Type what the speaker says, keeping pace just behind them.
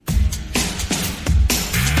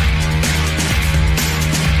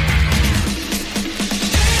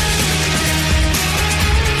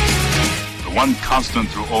one constant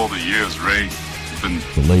through all the years, Ray.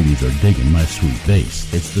 The ladies are digging my sweet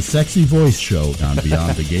bass. It's the Sexy Voice Show on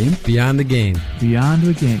Beyond the Game. Beyond the Game. Beyond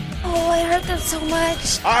the Game. Oh, I hurt them so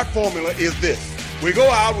much. Our formula is this. We go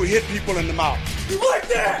out, we hit people in the mouth. You like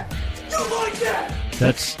that? You like that?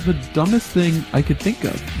 That's the dumbest thing I could think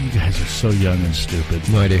of. You guys are so young and stupid.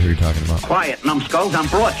 No idea who you're talking about. Quiet, numbskulls, I'm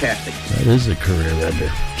broadcasting. That is a career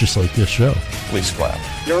ender, just like this show. Please clap.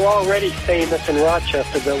 You're already famous in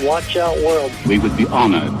Rochester, but watch out, world. We would be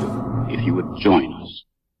honored if you would join us.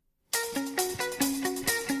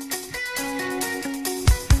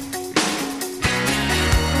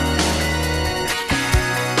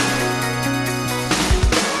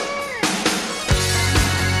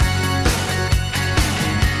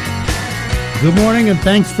 Good morning, and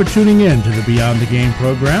thanks for tuning in to the Beyond the Game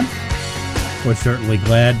program. We're certainly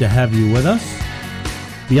glad to have you with us.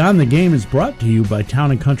 Beyond the Game is brought to you by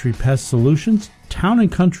Town & Country Pest Solutions,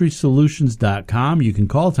 townandcountrysolutions.com. You can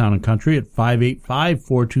call Town & Country at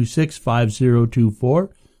 585-426-5024.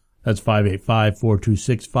 That's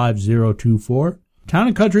 585-426-5024.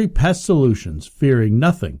 Town & Country Pest Solutions, fearing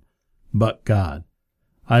nothing but God.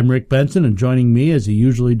 I'm Rick Benson, and joining me, as he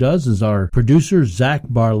usually does, is our producer, Zach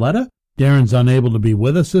Barletta. Darren's unable to be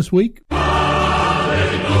with us this week.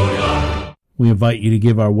 Hallelujah. We invite you to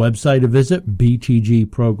give our website a visit,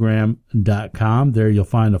 btgprogram.com. There you'll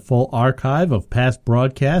find a full archive of past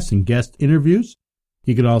broadcasts and guest interviews.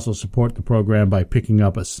 You can also support the program by picking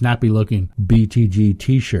up a snappy-looking BTG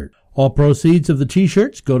t-shirt. All proceeds of the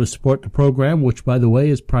t-shirts go to support the program, which, by the way,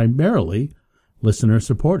 is primarily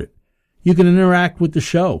listener-supported. You can interact with the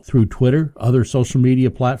show through Twitter, other social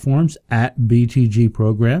media platforms, at BTG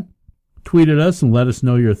Program. Tweet at us and let us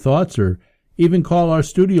know your thoughts, or even call our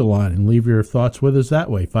studio line and leave your thoughts with us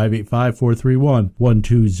that way,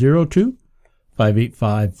 585-431-1202,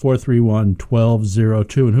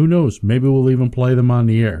 585-431-1202, and who knows, maybe we'll even play them on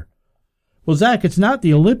the air. Well, Zach, it's not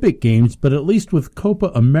the Olympic Games, but at least with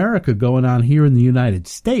Copa America going on here in the United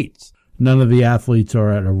States, none of the athletes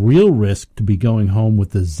are at a real risk to be going home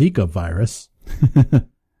with the Zika virus.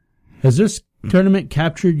 Has this tournament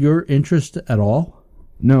captured your interest at all?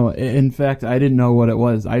 No, in fact, I didn't know what it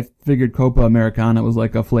was. I figured Copa Americana was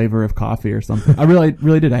like a flavor of coffee or something. I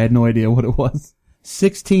really did. I had no idea what it was.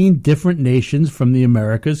 16 different nations from the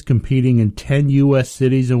Americas competing in 10 U.S.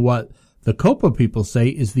 cities in what the Copa people say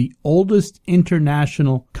is the oldest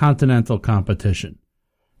international continental competition.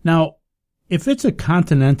 Now, if it's a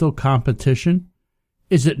continental competition,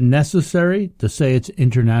 is it necessary to say it's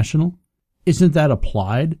international? Isn't that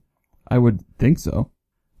applied? I would think so.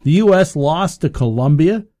 The U.S. lost to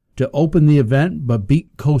Colombia to open the event, but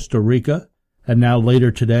beat Costa Rica, and now later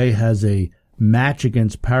today has a match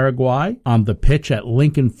against Paraguay on the pitch at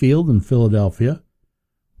Lincoln Field in Philadelphia.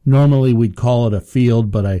 Normally we'd call it a field,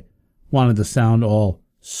 but I wanted to sound all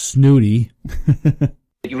snooty.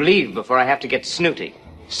 You leave before I have to get snooty.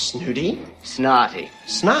 Snooty? Snotty.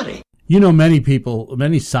 Snotty. You know,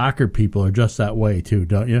 many soccer people are just that way too,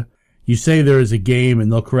 don't you? You say there is a game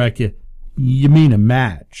and they'll correct you. You mean a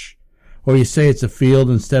match. Or you say it's a field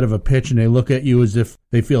instead of a pitch, and they look at you as if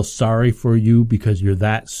they feel sorry for you because you're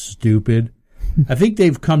that stupid. I think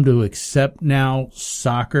they've come to accept now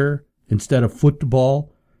soccer instead of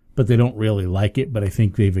football, but they don't really like it, but I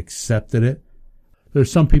think they've accepted it. There's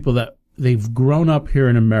some people that they've grown up here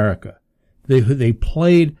in America. They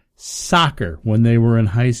played soccer when they were in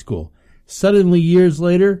high school. Suddenly, years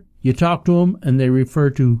later, you talk to them, and they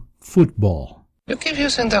refer to football. You keep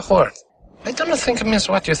using the word. I don't think it means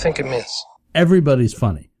what you think it means. Everybody's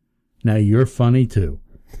funny. Now you're funny too.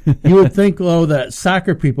 You would think, though, that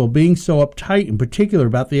soccer people being so uptight in particular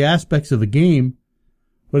about the aspects of the game,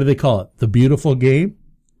 what do they call it? The beautiful game?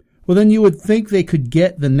 Well, then you would think they could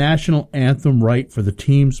get the national anthem right for the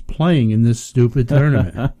teams playing in this stupid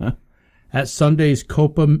tournament. At Sunday's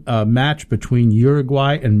Copa match between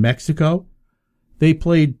Uruguay and Mexico, they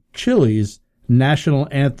played Chile's national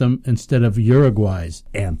anthem instead of Uruguay's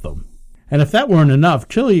anthem. And if that weren't enough,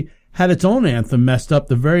 Chile had its own anthem messed up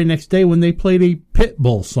the very next day when they played a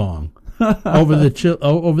Pitbull song over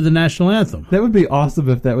the national anthem. That would be awesome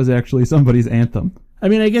if that was actually somebody's anthem. I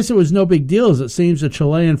mean, I guess it was no big deal, as it seems the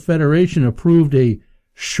Chilean Federation approved a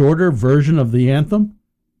shorter version of the anthem.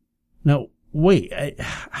 Now, wait,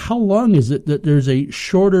 how long is it that there's a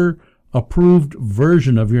shorter approved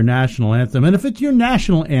version of your national anthem? And if it's your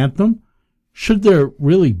national anthem, should there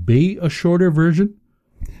really be a shorter version?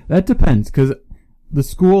 That depends, because the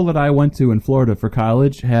school that I went to in Florida for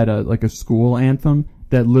college had a school anthem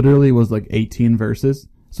that literally was like 18 verses.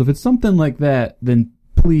 So if it's something like that, then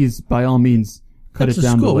please, by all means, cut it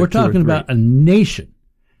down to like We're 2 or 3. talking about a nation.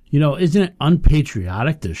 You know, isn't it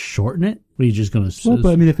unpatriotic to shorten it? What are you just going to... Well,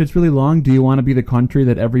 but I mean, if it's really long, do you want to be the country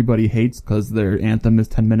that everybody hates because their anthem is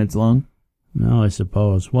 10 minutes long? No, I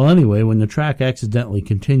suppose. Well, anyway, when the track accidentally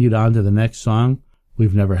continued on to the next song,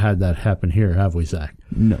 we've never had that happen here, have we, Zach?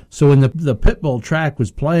 No. So when the Pitbull track was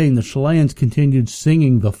playing, the Chileans continued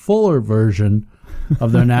singing the fuller version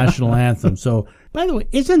of their national anthem. So, by the way,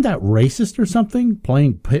 isn't that racist or something,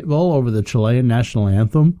 playing Pitbull over the Chilean national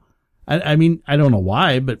anthem? I mean, I don't know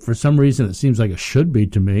why, but for some reason it seems like it should be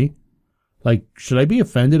to me. Like, should I be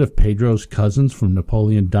offended if Pedro's cousins from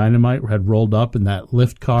Napoleon Dynamite had rolled up in that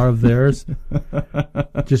lift car of theirs?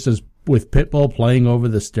 Just as with Pitbull playing over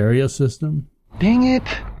the stereo system? Dang it.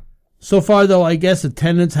 So far, though, I guess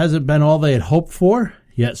attendance hasn't been all they had hoped for.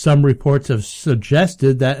 Yet some reports have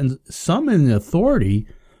suggested that some in the authority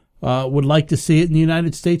would like to see it in the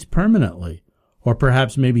United States permanently. Or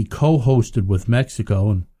perhaps maybe co-hosted with Mexico,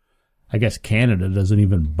 and I guess Canada doesn't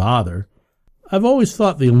even bother. I've always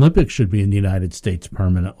thought the Olympics should be in the United States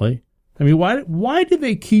permanently. I mean, why do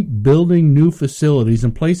they keep building new facilities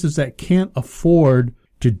in places that can't afford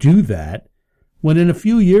to do that, when in a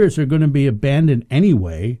few years they're going to be abandoned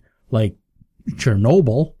anyway, like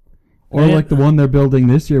Chernobyl? Or like the one they're building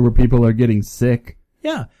this year where people are getting sick.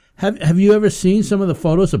 Yeah. Have you ever seen some of the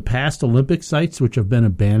photos of past Olympic sites which have been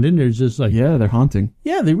abandoned? There's just like... Yeah, they're haunting.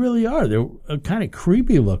 Yeah, they really are. They're kind of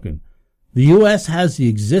creepy looking. The U.S. has the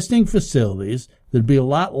existing facilities. There'd be a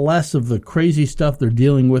lot less of the crazy stuff they're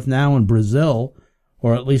dealing with now in Brazil,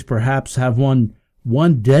 or at least perhaps have one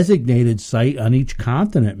designated site on each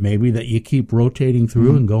continent maybe that you keep rotating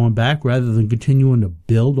through and going back rather than continuing to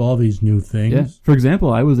build all these new things. Yeah. For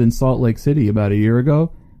example, I was in Salt Lake City about a year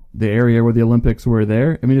ago, the area where the Olympics were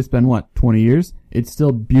there. I mean, it's been, 20 years? It's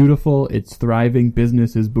still beautiful. It's thriving.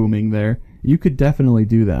 Business is booming there. You could definitely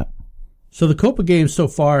do that. So the Copa Games so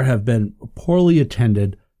far have been poorly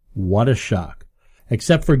attended. What a shock.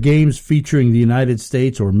 Except for games featuring the United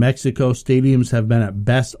States or Mexico, stadiums have been at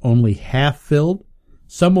best only half filled,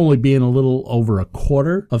 some only being a little over a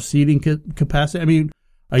quarter of seating capacity. I mean,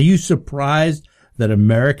 are you surprised that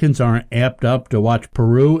Americans aren't amped up to watch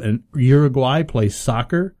Peru and Uruguay play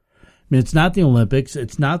soccer? I mean, it's not the Olympics.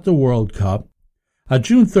 It's not the World Cup.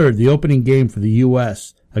 June 3rd, the opening game for the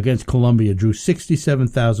U.S. against Colombia drew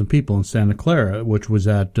 67,000 people in Santa Clara, which was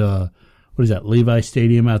at, Levi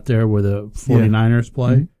Stadium out there where the 49ers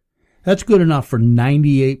play. Mm-hmm. That's good enough for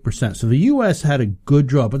 98%. So the U.S. had a good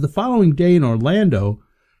draw. But the following day in Orlando,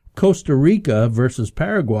 Costa Rica versus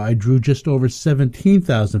Paraguay drew just over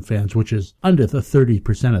 17,000 fans, which is under the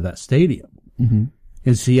 30% of that stadium. Mm-hmm.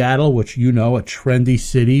 In Seattle, which a trendy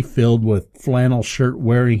city filled with flannel shirt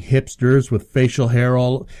wearing hipsters with facial hair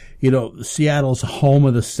all, Seattle's home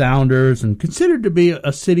of the Sounders and considered to be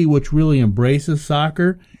a city which really embraces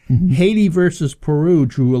soccer. Mm-hmm. Haiti versus Peru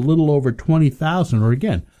drew a little over 20,000, or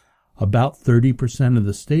again, about 30% of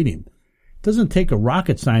the stadium. It doesn't take a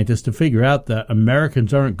rocket scientist to figure out that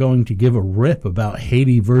Americans aren't going to give a rip about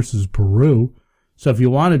Haiti versus Peru. So if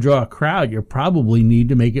you want to draw a crowd, you probably need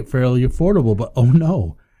to make it fairly affordable. But oh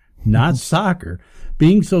no, not soccer.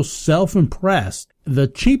 Being so self-impressed, the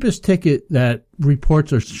cheapest ticket that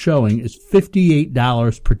reports are showing is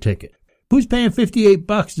 $58 per ticket. Who's paying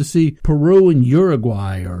 $58 to see Peru and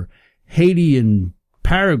Uruguay or Haiti and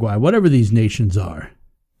Paraguay, whatever these nations are?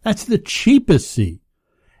 That's the cheapest seat.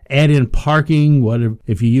 Add in parking, whatever,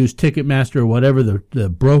 if you use Ticketmaster or whatever, the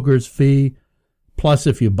broker's fee. Plus,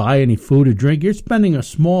 if you buy any food or drink, you're spending a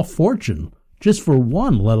small fortune just for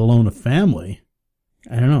one, let alone a family.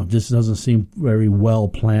 I don't know. This doesn't seem very well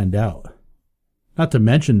planned out. Not to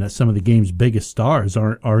mention that some of the game's biggest stars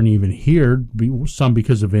aren't even here, some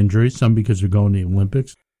because of injuries, some because they're going to the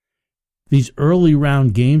Olympics. These early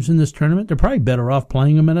round games in this tournament, they're probably better off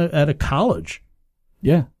playing them at a college.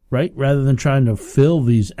 Yeah. Right? Rather than trying to fill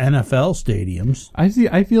these NFL stadiums.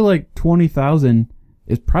 I feel like 20,000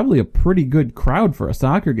 is probably a pretty good crowd for a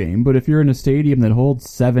soccer game, but if you're in a stadium that holds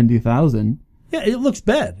 70,000... Yeah, it looks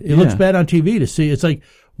bad. It looks bad on TV to see. It's like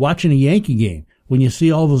watching a Yankee game. When you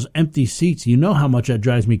see all those empty seats, you know how much that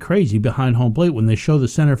drives me crazy behind home plate when they show the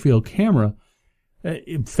center field camera.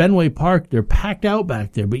 Fenway Park, they're packed out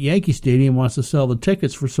back there, but Yankee Stadium wants to sell the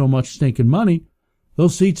tickets for so much stinking money.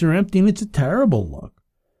 Those seats are empty, and it's a terrible look.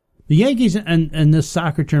 The Yankees and this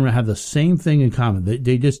soccer tournament have the same thing in common.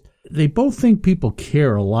 They both think people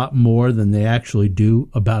care a lot more than they actually do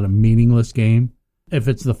about a meaningless game. If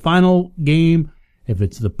it's the final game, if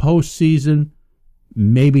it's the postseason,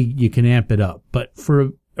 maybe you can amp it up. But for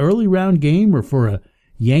an early round game or for a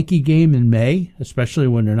Yankee game in May, especially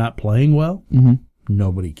when they're not playing well,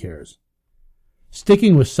 nobody cares.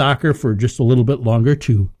 Sticking with soccer for just a little bit longer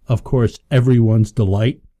to, of course, everyone's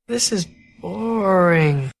delight. This is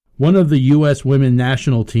boring. One of the U.S. women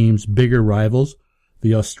national team's bigger rivals,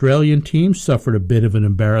 the Australian team, suffered a bit of an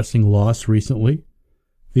embarrassing loss recently.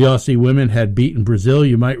 The Aussie women had beaten Brazil,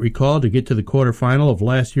 you might recall, to get to the quarterfinal of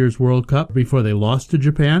last year's World Cup before they lost to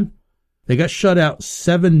Japan. They got shut out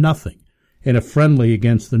 7-0 in a friendly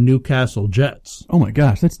against the Newcastle Jets. Oh my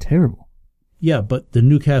gosh, that's terrible. Yeah, but the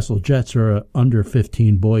Newcastle Jets are an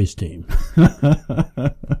under-15 boys team.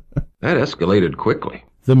 That escalated quickly.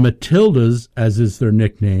 The Matildas, as is their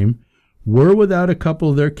nickname, were without a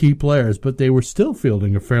couple of their key players, but they were still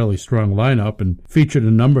fielding a fairly strong lineup and featured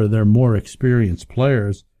a number of their more experienced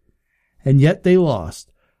players. And yet they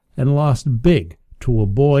lost, and lost big to a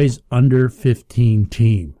boys under-15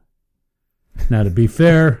 team. Now, to be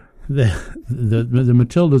fair, the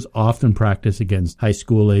Matildas often practice against high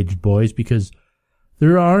school-aged boys because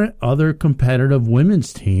there aren't other competitive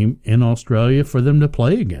women's team in Australia for them to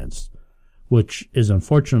play against, which is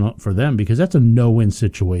unfortunate for them because that's a no-win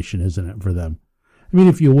situation, isn't it, for them? I mean,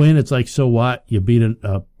 if you win, it's like, so what? You beat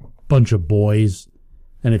a bunch of boys,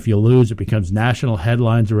 and if you lose, it becomes national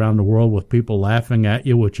headlines around the world with people laughing at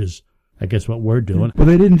you, which is, I guess, what we're doing. Well,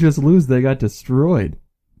 they didn't just lose, they got destroyed.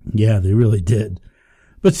 Yeah, they really did.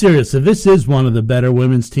 But seriously, this is one of the better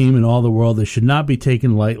women's team in all the world. They should not be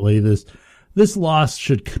taken lightly. This loss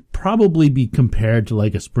should probably be compared to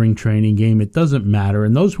like a spring training game. It doesn't matter.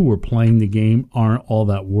 And those who were playing the game aren't all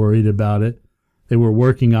that worried about it. They were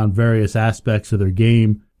working on various aspects of their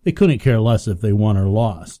game. They couldn't care less if they won or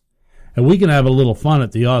lost. And we can have a little fun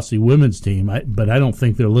at the Aussie women's team, but I don't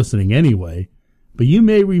think they're listening anyway. But you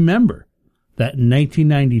may remember that in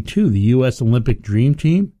 1992, the U.S. Olympic Dream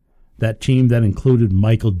Team, that team that included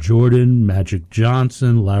Michael Jordan, Magic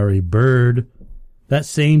Johnson, Larry Bird, that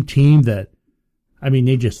same team that, I mean,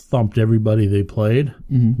 they just thumped everybody they played.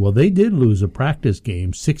 Mm-hmm. Well, they did lose a practice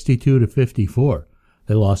game, 62-54.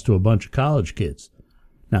 They lost to a bunch of college kids.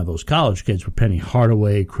 Now, those college kids were Penny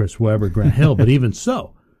Hardaway, Chris Webber, Grant Hill, but even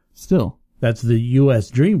so, still, that's the U.S.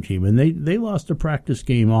 Dream Team, and they lost a practice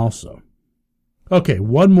game also. Okay,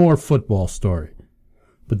 one more football story,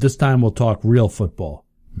 but this time we'll talk real football,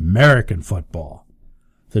 American football.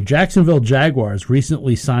 The Jacksonville Jaguars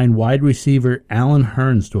recently signed wide receiver Allen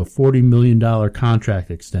Hurns to a $40 million contract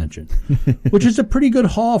extension, which is a pretty good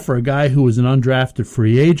haul for a guy who was an undrafted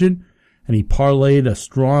free agent, and he parlayed a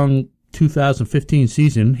strong 2015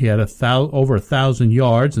 season. He had over 1,000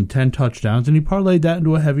 yards and 10 touchdowns, and he parlayed that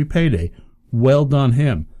into a heavy payday. Well done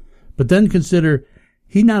him. But then consider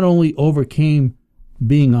he not only overcame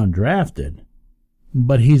being undrafted,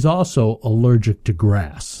 but he's also allergic to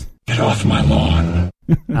grass. Get off my lawn.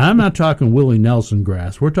 I'm not talking Willie Nelson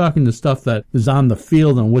grass. We're talking the stuff that is on the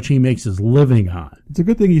field on which he makes his living on. It's a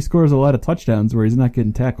good thing he scores a lot of touchdowns where he's not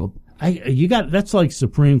getting tackled. That's like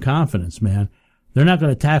supreme confidence, man. They're not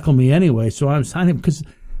going to tackle me anyway, so I'm signing because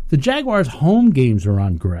the Jaguars' home games are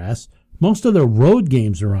on grass. Most of their road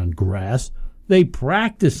games are on grass. They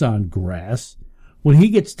practice on grass. When he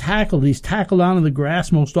gets tackled, he's tackled onto the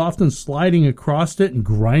grass, most often sliding across it and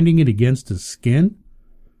grinding it against his skin.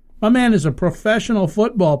 My man is a professional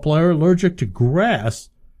football player allergic to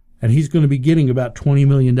grass, and he's going to be getting about $20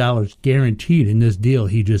 million guaranteed in this deal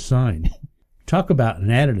he just signed. Talk about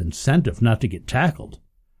an added incentive not to get tackled.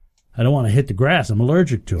 I don't want to hit the grass. I'm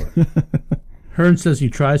allergic to it. Hearn says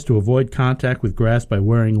he tries to avoid contact with grass by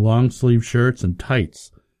wearing long-sleeve shirts and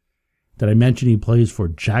tights. Did I mention he plays for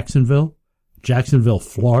Jacksonville,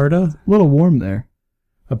 Florida? A little warm there.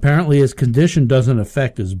 Apparently his condition doesn't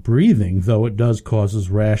affect his breathing, though it does cause his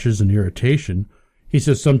rashes and irritation. He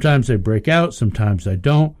says sometimes I break out, sometimes I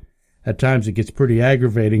don't. At times it gets pretty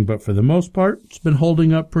aggravating, but for the most part, it's been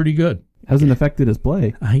holding up pretty good. Hasn't affected his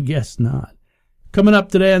play. I guess not. Coming up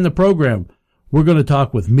today on the program, we're going to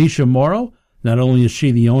talk with Misha Morrow. Not only is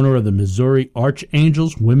she the owner of the Missouri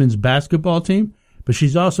Archangels women's basketball team, but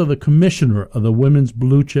she's also the commissioner of the Women's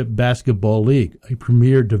Blue Chip Basketball League, a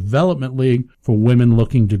premier development league for women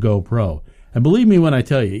looking to go pro. And believe me when I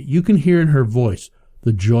tell you, you can hear in her voice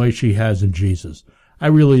the joy she has in Jesus. I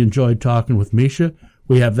really enjoyed talking with Misha.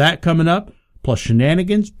 We have that coming up, plus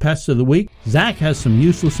shenanigans, pests of the week. Zach has some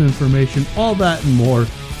useless information, all that and more,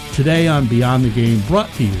 today on Beyond the Game,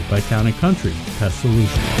 brought to you by Town & Country Pest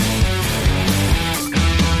Solutions.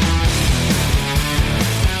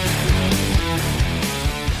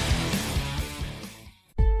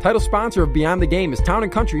 Title sponsor of Beyond the Game is Town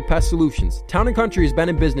 & Country Pest Solutions. Town & Country has been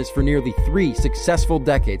in business for nearly 3 successful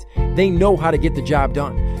decades. They know how to get the job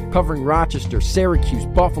done, covering Rochester, Syracuse,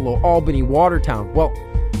 Buffalo, Albany, Watertown. Well,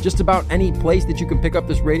 just about any place that you can pick up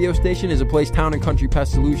this radio station is a place Town & Country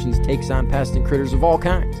Pest Solutions takes on pests and critters of all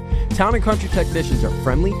kinds. Town & Country technicians are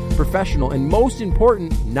friendly, professional, and most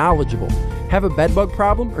important, knowledgeable. Have a bedbug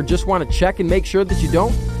problem or just want to check and make sure that you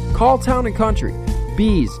don't? Call Town & Country.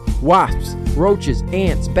 Bees, wasps, roaches,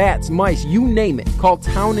 ants, bats, mice, you name it. Call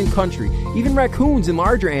Town & Country. Even raccoons and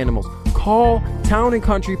larger animals. Call Town &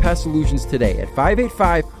 Country Pest Solutions today at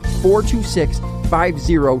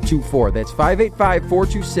 585-426-5024. That's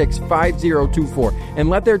 585-426-5024. And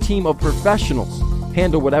let their team of professionals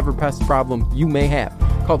handle whatever pest problem you may have.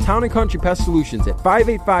 Call Town & Country Pest Solutions at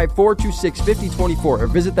 585-426-5024 or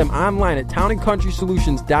visit them online at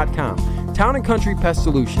townandcountrysolutions.com. Town & Country Pest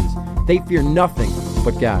Solutions. They fear nothing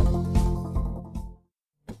but God.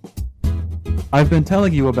 I've been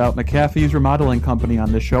telling you about McAfee's Remodeling Company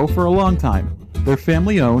on this show for a long time. They're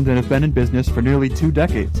family-owned and have been in business for nearly 2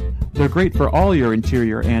 decades. They're great for all your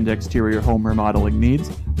interior and exterior home remodeling needs,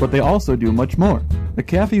 but they also do much more.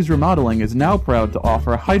 McAfee's Remodeling is now proud to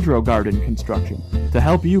offer hydro garden construction to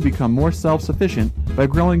help you become more self-sufficient by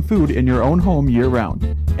growing food in your own home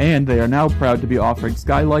year-round. And they are now proud to be offering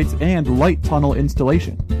skylights and light tunnel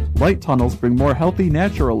installation. Light tunnels bring more healthy,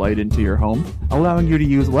 natural light into your home, allowing you to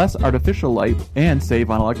use less artificial light and save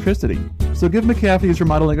on electricity. So give McAfee's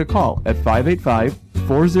Remodeling a call at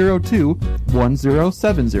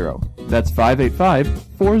 585-402-1070. That's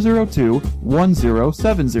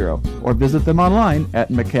 585-402-1070. Or visit them online at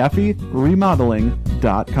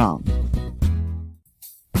McAfeeRemodeling.com.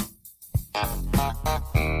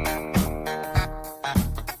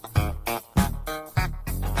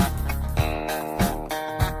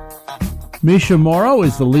 Misha Morrow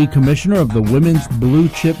is the league commissioner of the Women's Blue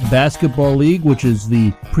Chip Basketball League, which is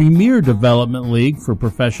the premier development league for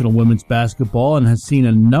professional women's basketball and has seen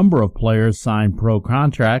a number of players sign pro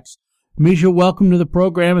contracts. Misha, welcome to the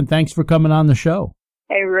program, and thanks for coming on the show.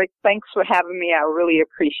 Hey, Rick, thanks for having me. I really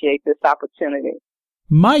appreciate this opportunity.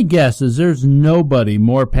 My guess is there's nobody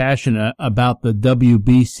more passionate about the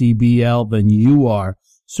WBCBL than you are.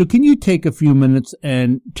 So can you take a few minutes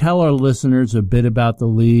and tell our listeners a bit about the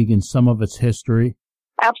league and some of its history?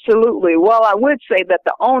 Absolutely. Well, I would say that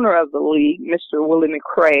the owner of the league, Mr. Willie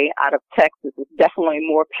McCray out of Texas, is definitely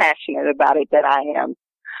more passionate about it than I am.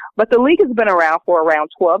 But the league has been around for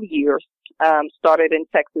around 12 years, started in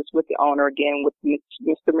Texas with the owner again, with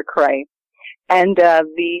Mr. McCray. And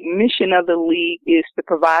the mission of the league is to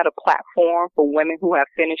provide a platform for women who have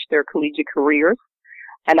finished their collegiate careers,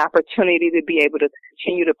 an opportunity to be able to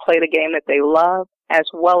continue to play the game that they love, as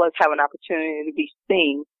well as have an opportunity to be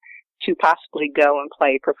seen to possibly go and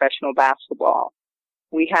play professional basketball.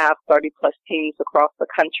 We have 30-plus teams across the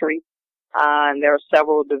country, and there are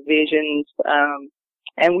several divisions,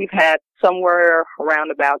 and we've had somewhere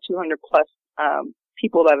around about 200-plus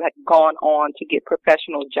people that have gone on to get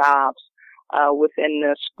professional jobs within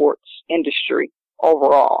the sports industry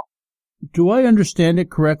overall. Do I understand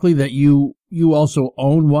it correctly that you also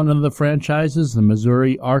own one of the franchises, the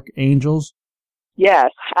Missouri Archangels?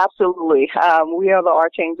 Yes, absolutely. We are the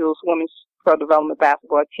Archangels Women's Pro Development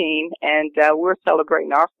Basketball Team, and we're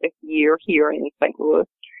celebrating our 5th year here in St. Louis.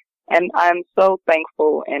 And I'm so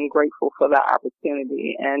thankful and grateful for the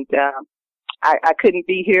opportunity. And I couldn't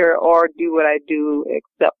be here or do what I do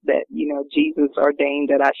except that, Jesus ordained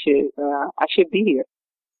that I should be here.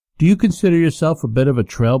 Do you consider yourself a bit of a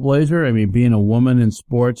trailblazer? I mean, being a woman in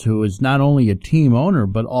sports who is not only a team owner,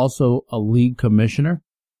 but also a league commissioner?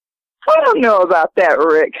 I don't know about that,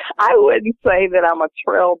 Rick. I wouldn't say that I'm a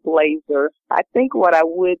trailblazer. I think what I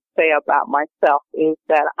would say about myself is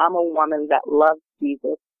that I'm a woman that loves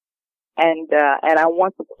Jesus. And I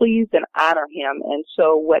want to please and honor him. And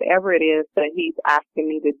so whatever it is that he's asking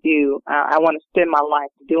me to do, I want to spend my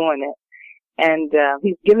life doing it. And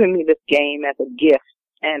he's given me this game as a gift.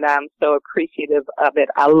 And I'm so appreciative of it.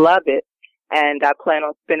 I love it, and I plan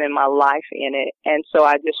on spending my life in it. And so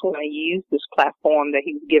I just want to use this platform that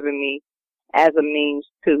he's given me as a means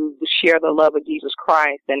to share the love of Jesus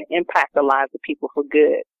Christ and impact the lives of people for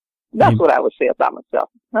good. That's what I would say about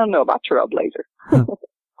myself. I don't know about trailblazer.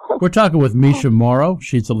 We're talking with Misha Morrow.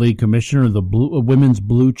 She's the league commissioner of the Women's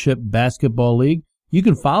Blue Chip Basketball League. You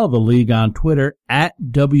can follow the league on Twitter at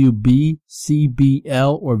WBCBL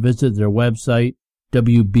or visit their website,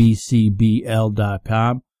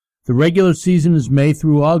 WBCBL.com. The regular season is May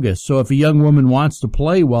through August, so if a young woman wants to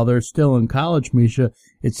play while they're still in college, Misha,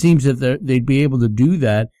 it seems that they'd be able to do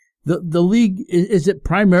that. The league, is it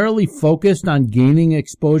primarily focused on gaining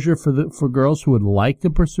exposure for girls who would like to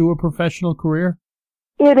pursue a professional career?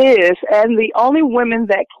 It is, and the only women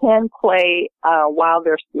that can play while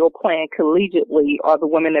they're still playing collegiately are the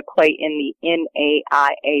women that play in the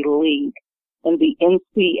NAIA league. In the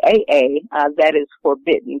NCAA, that is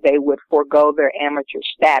forbidden. They would forego their amateur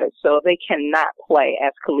status, so they cannot play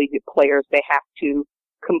as collegiate players. They have to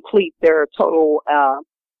complete their total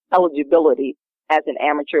eligibility as an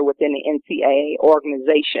amateur within the NCAA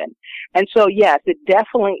organization. And so, yes, it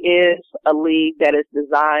definitely is a league that is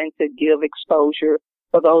designed to give exposure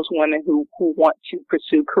for those women who want to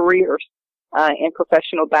pursue careers in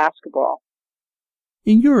professional basketball.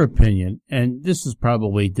 In your opinion, and this is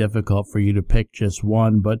probably difficult for you to pick just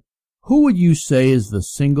one, but who would you say is the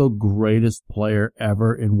single greatest player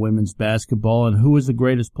ever in women's basketball, and who is the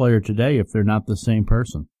greatest player today if they're not the same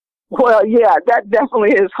person? Well, yeah, that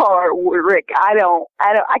definitely is hard, Rick. I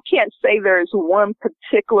can't say there's one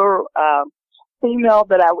particular female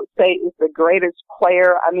that I would say is the greatest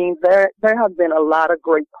player. I mean, there have been a lot of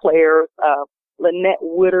great players. Lynette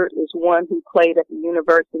Woodard is one who played at the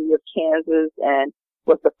University of Kansas and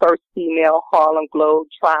was the first female Harlem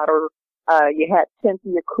Globetrotter. You had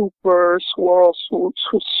Cynthia Cooper, Cheryl Swoops.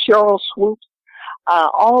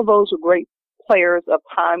 All those are great players of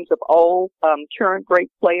times of old. Current great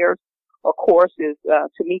players, of course, is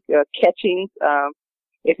Tamika Catchings.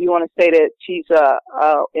 If you want to say that she's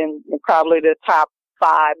in probably the top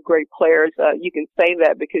 5 great players, you can say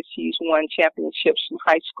that because she's won championships from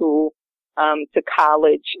high school to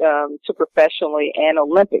college to professionally and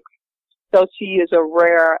Olympics. So she is a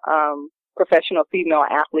rare professional female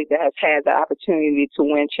athlete that has had the opportunity to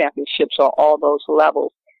win championships on all those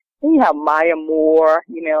levels. Then you have Maya Moore,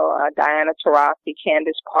 Diana Taurasi,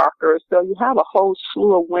 Candace Parker. So you have a whole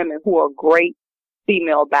slew of women who are great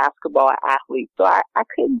female basketball athletes. So I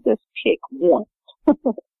couldn't just pick one.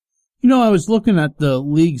 I was looking at the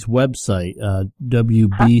league's website,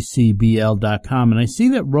 WBCBL.com, and I see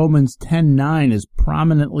that Romans 10:9 is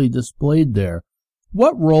prominently displayed there.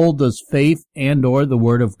 What role does faith and or the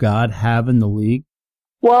Word of God have in the league?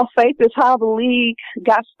 Well, faith is how the league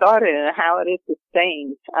got started and how it is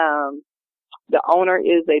sustained. The owner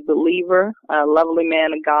is a believer, a lovely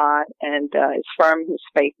man of God, and is firm in his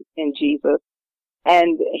faith in Jesus.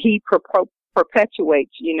 And he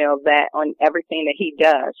perpetuates, that on everything that he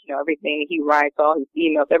does, everything that he writes, all his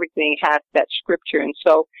emails, everything has that scripture. And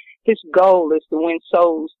so his goal is to win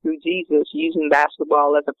souls through Jesus, using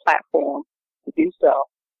basketball as a platform to do so.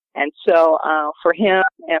 And so for him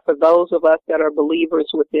and for those of us that are believers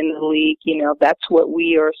within the league, that's what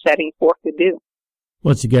we are setting forth to do.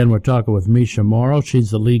 Once again, we're talking with Misha Morrow.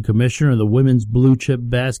 She's the league commissioner of the Women's Blue Chip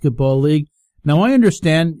Basketball League. Now, I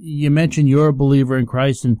understand you mentioned you're a believer in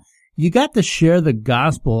Christ, and you got to share the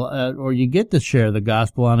gospel, or you get to share the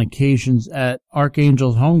gospel on occasions at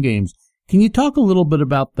Archangel's home games. Can you talk a little bit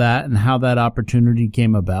about that and how that opportunity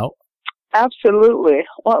came about? Absolutely.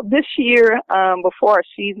 Well, this year, before our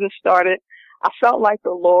season started, I felt like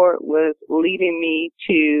the Lord was leading me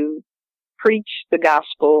to preach the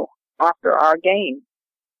gospel after our game.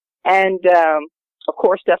 And, of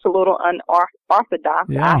course, that's a little unorthodox.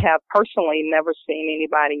 Yeah. I have personally never seen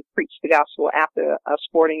anybody preach the gospel after a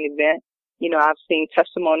sporting event. I've seen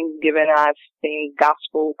testimonies given. I've seen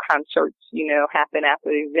gospel concerts, happen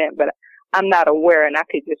after the event, but I'm not aware, and I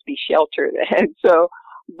could just be sheltered. And so,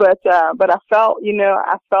 but I felt,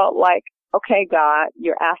 I felt like, okay, God,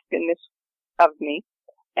 you're asking this of me,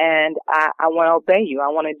 and I want to obey you. I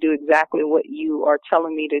want to do exactly what you are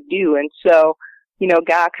telling me to do. And so,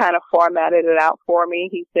 God kind of formatted it out for me.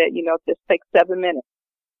 He said, just take 7 minutes.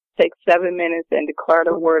 Take 7 minutes and declare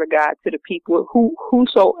the word of God to the people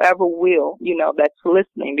whosoever will, that's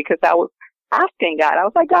listening. Because I was asking God, I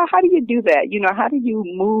was like, God, how do you do that? How do you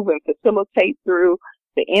move and facilitate through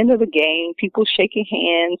the end of the game, people shaking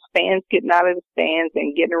hands, fans getting out of the stands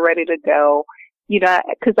and getting ready to go,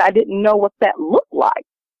 because I didn't know what that looked like.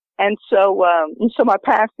 And so my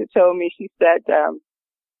pastor told me, she said,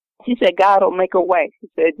 God will make a way. He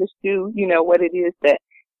said, just do, what it is that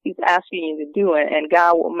he's asking you to do, and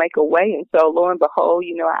God will make a way. And so lo and behold,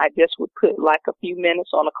 I just would put like a few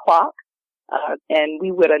minutes on the clock, and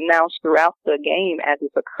we would announce throughout the game as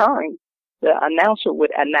it's occurring. The announcer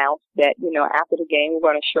would announce that, after the game, we're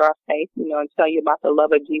going to share our faith, and tell you about the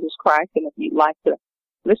love of Jesus Christ. And if you'd like to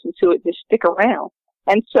listen to it, just stick around.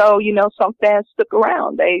 And so, some fans stuck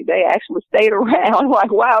around. They actually stayed around.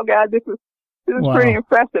 Like, wow, God, this is wow. Pretty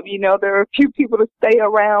impressive. There are a few people that stay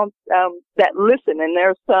around, that listen, and there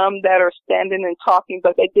are some that are standing and talking,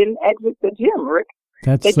 but they didn't exit the gym, Rick.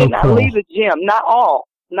 They did not leave the gym. Not all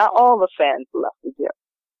the fans left the gym.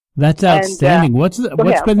 That's outstanding. What's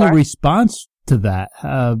been the response to that?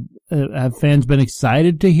 Have fans been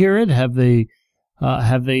excited to hear it? Have they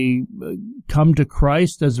come to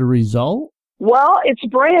Christ as a result? Well, it's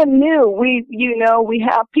brand new. We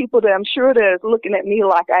have people that I'm sure that is looking at me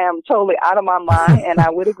like I am totally out of my mind, and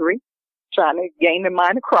I would agree, trying to gain the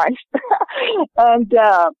mind of Christ.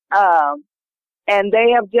 And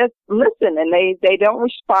they have just listened, and they don't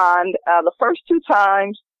respond. The first 2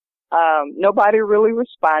 times, Nobody really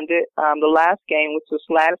responded. The last game, which was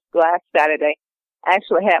last Saturday, I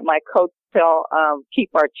actually had my coach keep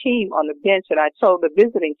our team on the bench, and I told the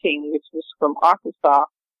visiting team, which was from Arkansas,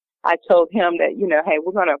 I told him that, hey,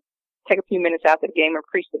 we're going to take a few minutes after the game and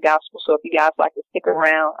preach the gospel. So if you guys like to stick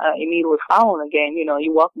around immediately following the game,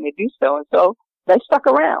 you're welcome to do so. And so they stuck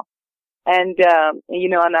around. And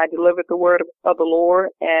I delivered the word of the Lord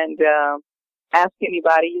and asked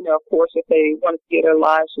anybody, of course, if they wanted to get their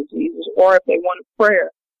lives with Jesus or if they wanted prayer.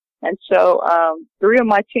 And so 3 of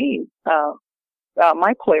my team,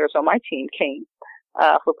 my players on my team came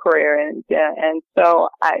for prayer. And so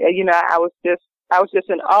I was just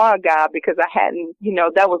in awe of God because I hadn't,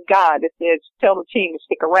 that was God that said, tell the team to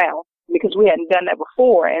stick around because we hadn't done that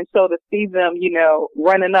before. And so to see them,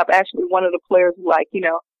 running up, actually one of the players was like,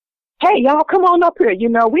 hey, y'all come on up here.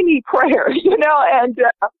 We need prayer,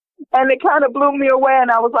 and it kind of blew me away.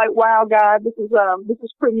 And I was like, wow, God, this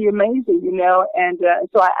is pretty amazing, and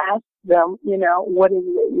so I asked them, what is it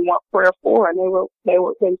that you want prayer for? And they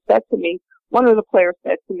said to me, one of the players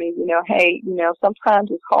said to me, hey, sometimes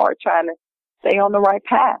it's hard trying to stay on the right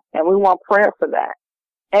path, and we want prayer for that.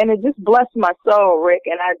 And it just blessed my soul, Rick.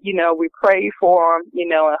 And we prayed for him,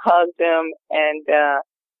 and hugged him,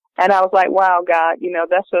 and I was like, wow, God,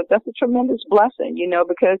 that's a tremendous blessing,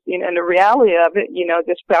 because, and the reality of it,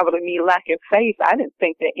 just probably me lacking faith, I didn't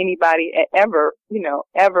think that anybody ever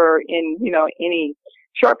in, any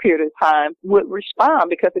short period of time would respond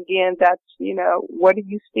because, again, that's, where do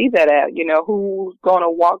you see that at? Who's going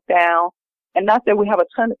to walk down? And not that we have a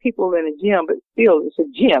ton of people in the gym, but still, it's a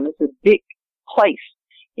gym. It's a big place,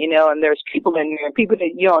 and there's people in there, people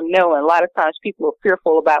that you don't know. And a lot of times people are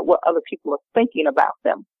fearful about what other people are thinking about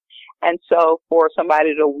them. And so for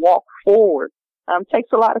somebody to walk forward,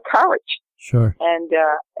 takes a lot of courage. Sure. And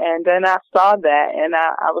then I saw that and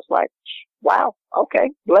I was like, wow, okay.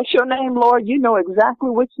 Bless your name, Lord. You know exactly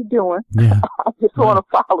what you're doing. Yeah. I just want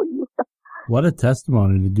to follow you. What a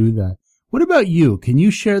testimony to do that. What about you? Can you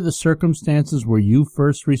share the circumstances where you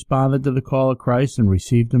first responded to the call of Christ and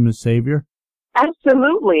received him as Savior?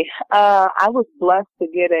 Absolutely. I was blessed to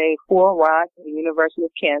get a full ride to the University of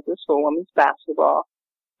Kansas for women's basketball.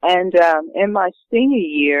 And in my senior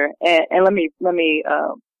year, and let me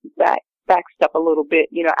back step a little bit.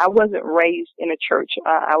 I wasn't raised in a church.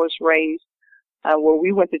 I was raised where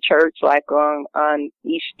we went to church like on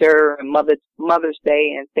Easter and Mother's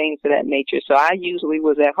Day and things of that nature. So I usually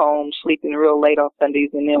was at home sleeping real late on Sundays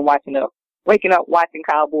and then waking up watching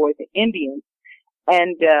Cowboys and Indians.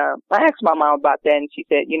 And I asked my mom about that, and she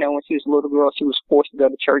said, when she was a little girl, she was forced to go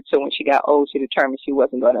to church. So when she got old, she determined she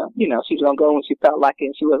wasn't going to, she was going to go when she felt like it,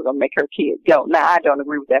 and she wasn't going to make her kid go. Now, I don't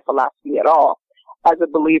agree with that philosophy at all as a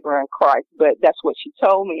believer in Christ, but that's what she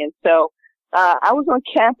told me. And so I was on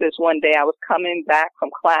campus one day. I was coming back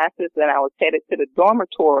from classes, and I was headed to the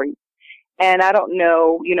dormitory. And I don't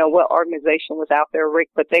know, what organization was out there, Rick,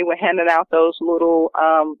 but they were handing out those little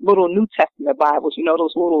New Testament Bibles,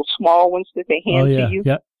 those little small ones that they hand to you.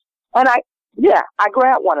 Yeah. And I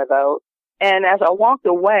grabbed one of those. And as I walked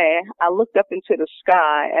away, I looked up into the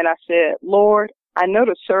sky and I said, Lord, I know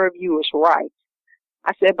to serve you is right.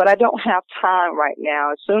 I said, but I don't have time right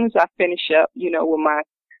now. As soon as I finish up, with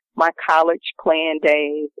my college playing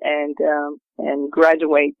days and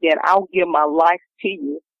graduate, then I'll give my life to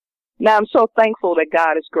you. Now, I'm so thankful that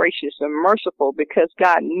God is gracious and merciful because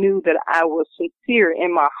God knew that I was sincere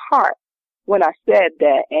in my heart when I said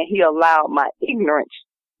that, and he allowed my ignorance.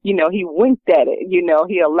 He winked at it.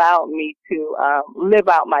 He allowed me to live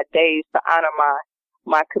out my days to honor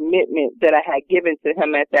my commitment that I had given to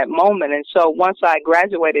him at that moment. And so once I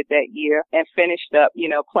graduated that year and finished up,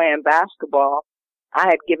 playing basketball, I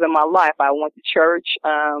had given my life. I went to church.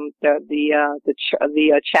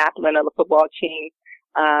 The chaplain of the football team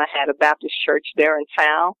had a Baptist church there in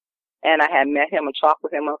town, and I had met him and talked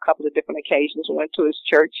with him on a couple of different occasions, went to his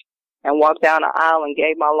church and walked down the aisle and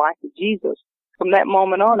gave my life to Jesus. From that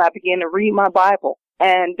moment on, I began to read my Bible.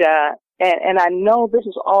 And I know this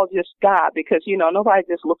is all just God because, nobody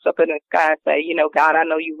just looks up in the sky and say, God, I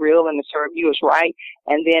know you real and to serve you is right.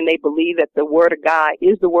 And then they believe that the word of God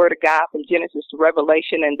is the word of God from Genesis to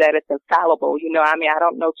Revelation and that it's infallible. I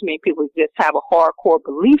don't know too many people who just have a hardcore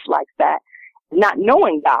belief like that, not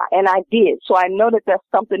knowing God. And I did. So I know that that's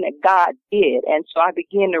something that God did. And so I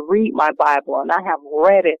began to read my Bible and I have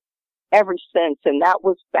read it ever since. And that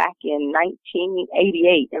was back in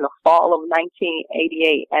 1988, in the fall of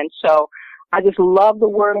 1988. And so I just love the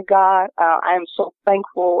word of God. I am so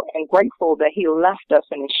thankful and grateful that he left us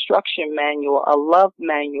an instruction manual, a love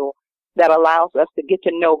manual that allows us to get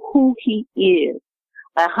to know who he is.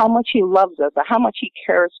 how much he loves us, and how much he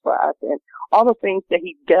cares for us, and all the things that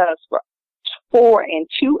he does for and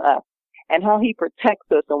to us, and how he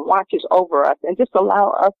protects us and watches over us, and just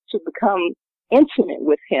allow us to become intimate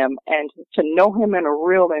with him and to know him in a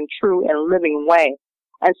real and true and living way.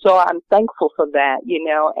 And so I'm thankful for that,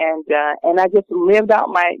 and I just lived out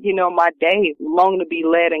my days long to be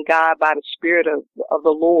led and guided by the Spirit of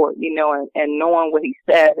the Lord, and knowing what he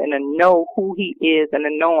said, and to know who he is, and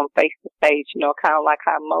to know him face to face, kind of like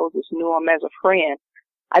how Moses knew him as a friend.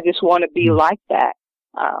 I just want to be like that,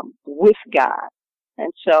 with God.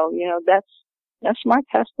 And so, that's my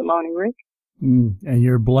testimony, Rick. And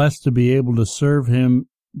you're blessed to be able to serve him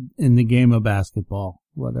in the game of basketball.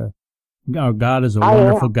 Our God is a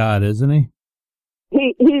wonderful God, isn't he?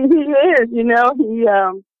 He is,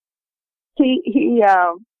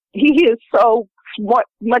 he is so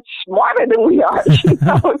much smarter than we are.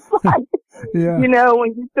 It's like, yeah.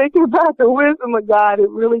 When you think about the wisdom of God, it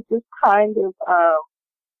really just kind of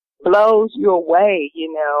blows you away.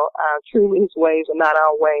 Truly his ways are not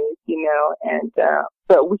our ways,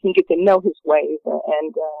 but we can get to know his ways,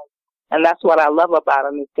 and that's what I love about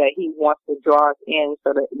him, is that he wants to draw us in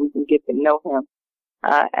so that we can get to know him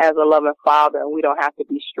as a loving father, and we don't have to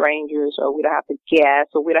be strangers, or we don't have to guess,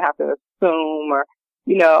 or we don't have to assume,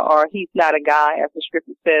 or he's not a guy, as the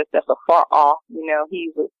scripture says, that's afar off.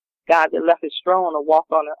 He's a God that left his throne to walk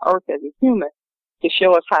on the earth as a human to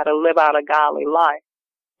show us how to live out a godly life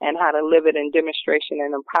and how to live it in demonstration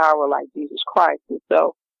and in power like Jesus Christ. And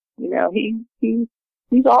so,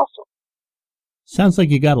 he's awesome. Sounds like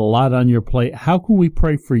you got a lot on your plate. How can we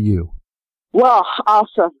pray for you? Well,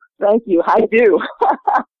 awesome. Thank you. I do.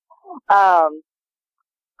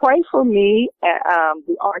 Pray for me,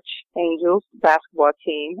 the Archangels basketball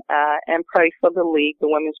team, and pray for the league, the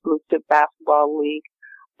Women's Blue Chip Basketball League.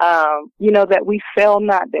 That we fail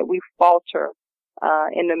not, that we falter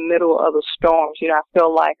in the middle of the storms. I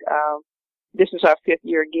feel like this is our 5th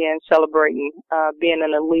year again celebrating being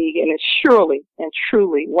in the league, and it's surely and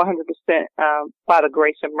truly 100% by the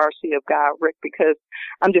grace and mercy of God, Rick, because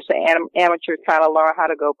I'm just an amateur trying to learn how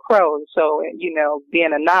to go pro. And so,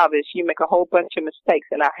 being a novice, you make a whole bunch of mistakes,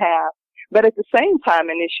 and I have. But at the same time,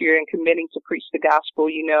 in this year, in committing to preach the gospel,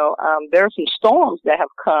 there are some storms that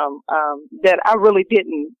have come that I really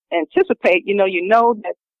didn't anticipate. You know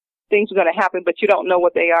that things are going to happen, but you don't know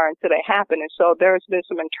what they are until they happen. And so there's been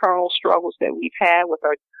some internal struggles that we've had with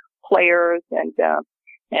our players and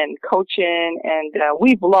coaching, and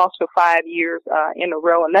we've lost for 5 years in a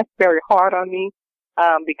row, and that's very hard on me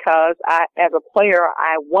because as a player,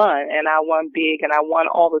 I won, and I won big, and I won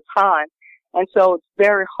all the time. And so it's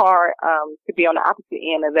very hard to be on the opposite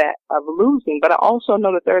end of that, of losing. But I also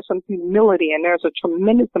know that there's some humility, and there's a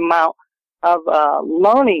tremendous amount of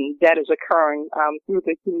learning that is occurring through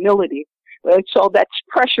the humility. And so that's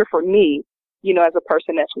pressure for me, as a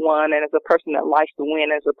person that's won, and as a person that likes to win,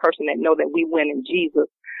 as a person that know that we win in Jesus.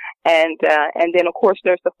 And then of course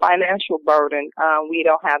there's the financial burden. We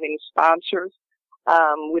don't have any sponsors.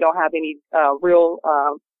 We don't have any real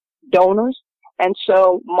donors. And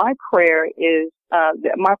so my prayer is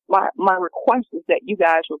that my request is that you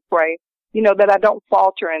guys would pray, that I don't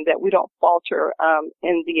falter, and that we don't falter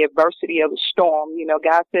in the adversity of the storm.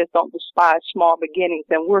 God says don't despise small beginnings,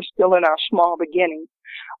 and we're still in our small beginnings,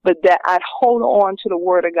 but that I'd hold on to the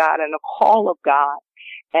word of God and the call of God,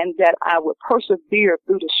 and that I would persevere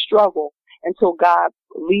through the struggle until God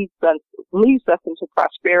leads us into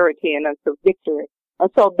prosperity and into victory. And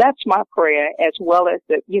so that's my prayer, as well as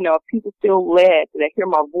that, if people feel led, that hear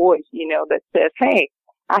my voice, that says, hey,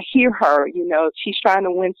 I hear her, she's trying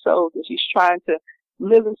to win souls, and she's trying to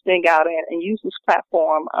live this thing out and use this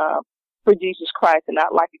platform for Jesus Christ, and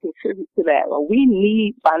I'd like to contribute to that. Well, we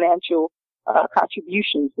need financial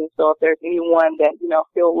contributions, and so if there's anyone that,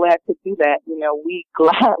 feel led to do that, we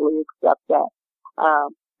gladly accept that.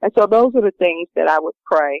 And so those are the things that I would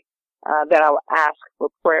pray, that I would ask for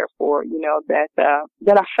prayer for,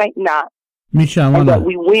 that I faint not. Misha, and that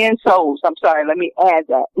we win souls. I'm sorry, let me add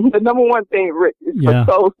that. The number one thing, Rick, is for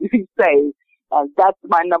souls to be saved. That's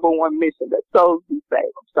my number one mission, that souls be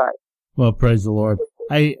saved. I'm sorry. Well, praise the Lord.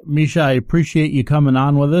 Misha, I appreciate you coming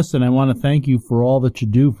on with us, and I want to thank you for all that you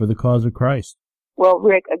do for the cause of Christ. Well,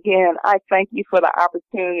 Rick, again, I thank you for the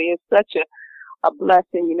opportunity. It's such a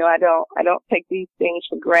blessing. I don't take these things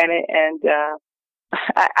for granted, and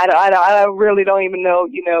I really don't even know,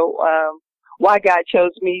 why God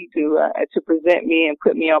chose me to present me and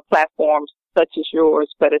put me on platforms such as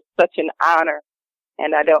yours, but it's such an honor,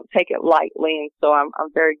 and I don't take it lightly. And so I'm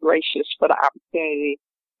very gracious for the opportunity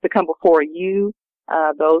to come before you,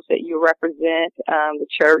 those that you represent, the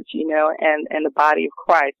church, and the body of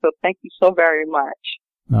Christ. So thank you so very much.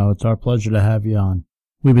 No, it's our pleasure to have you on.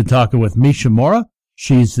 We've been talking with Misha Mora.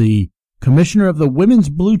 She's the commissioner of the Women's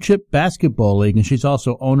Blue Chip Basketball League, and she's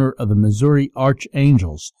also owner of the Missouri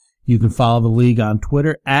Archangels. You can follow the league on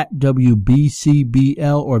Twitter at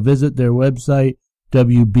WBCBL or visit their website,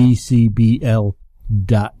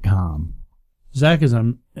 WBCBL.com. Zach,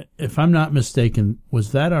 if I'm not mistaken,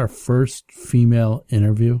 was that our first female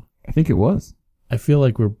interview? I think it was. I feel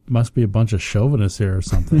like we must be a bunch of chauvinists here or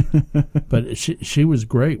something. But she was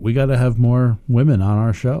great. We got to have more women on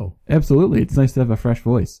our show. Absolutely. It's nice to have a fresh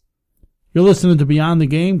voice. You're listening to Beyond the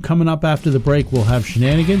Game. Coming up after the break, we'll have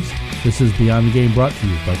shenanigans. This is Beyond the Game, brought to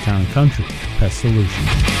you by Town & Country Pest Solutions.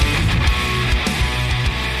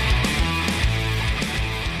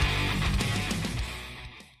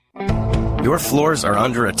 Your floors are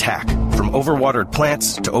under attack, from overwatered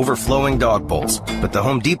plants to overflowing dog bowls. But the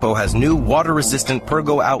Home Depot has new water-resistant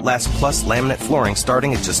Pergo Outlast Plus laminate flooring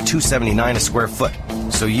starting at just $279 a square foot.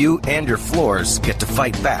 So you and your floors get to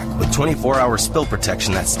fight back with 24-hour spill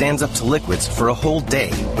protection that stands up to liquids for a whole day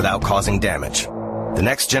without causing damage. The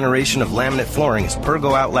next generation of laminate flooring is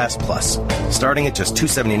Pergo Outlast Plus, starting at just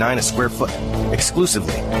 $279 a square foot,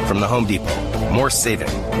 exclusively from the Home Depot. More saving,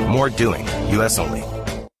 more doing, U.S. only.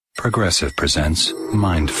 Progressive presents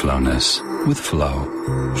Mindflowness with Flow.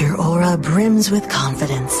 Your aura brims with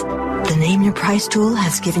confidence. The Name Your Price tool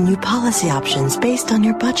has given you policy options based on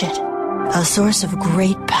your budget. A source of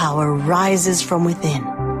great power rises from within,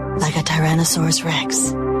 like a Tyrannosaurus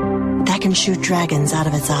Rex that can shoot dragons out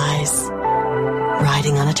of its eyes,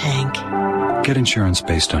 riding on a tank. Get insurance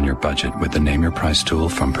based on your budget with the Name Your Price tool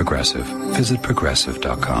from Progressive. Visit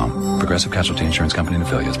Progressive.com. Progressive Casualty Insurance Company and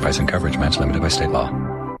Affiliates. Price and coverage match limited by state law.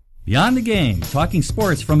 Beyond the Game, talking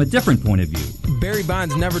sports from a different point of view. Barry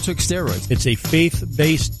Bonds never took steroids. It's a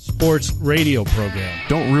faith-based sports radio program.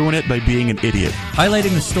 Don't ruin it by being an idiot.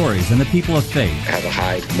 Highlighting the stories and the people of faith. Have a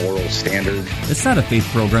high moral standard. It's not a faith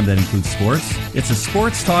program that includes sports. It's a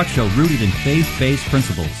sports talk show rooted in faith-based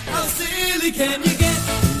principles. How silly can you get?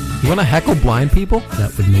 You want to heckle blind people?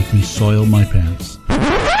 That would make me soil my pants.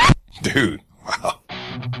 Dude, wow.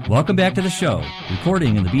 Welcome back to the show,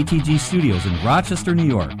 recording in the BTG studios in Rochester, New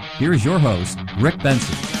York. Here is your host, Rick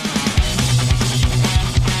Benson.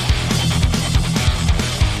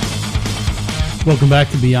 Welcome back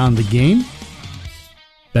to Beyond the Game.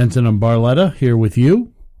 Benson and Barletta here with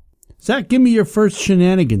you. Zach, give me your first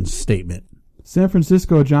shenanigans statement. San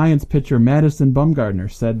Francisco Giants pitcher Madison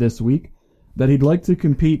Bumgarner said this week that he'd like to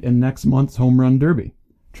compete in next month's Home Run Derby.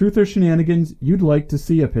 Truth or shenanigans, you'd like to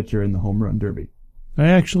see a pitcher in the Home Run Derby? I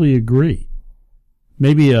actually agree.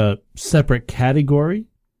 Maybe a separate category,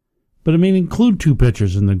 but I mean include two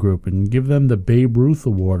pitchers in the group and give them the Babe Ruth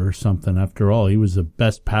Award or something. After all, he was the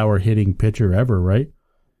best power-hitting pitcher ever, right?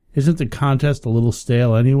 Isn't the contest a little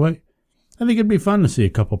stale anyway? I think it'd be fun to see a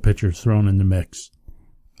couple pitchers thrown in the mix.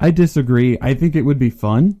 I disagree. I think it would be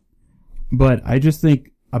fun, but I just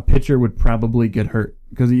think a pitcher would probably get hurt.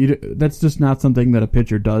 Because that's just not something that a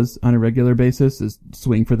pitcher does on a regular basis, is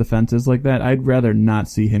swing for the fences like that. I'd rather not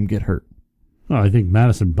see him get hurt. Well, I think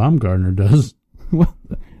Madison Bumgarner does. Well,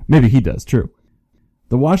 maybe he does, true.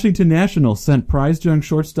 The Washington Nationals sent prize young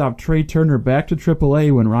shortstop Trey Turner back to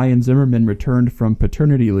AAA when Ryan Zimmerman returned from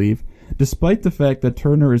paternity leave, despite the fact that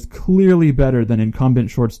Turner is clearly better than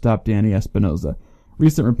incumbent shortstop Danny Espinosa.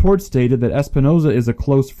 Recent reports stated that Espinosa is a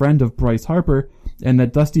close friend of Bryce Harper, and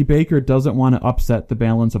that Dusty Baker doesn't want to upset the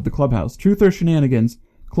balance of the clubhouse. Truth or shenanigans,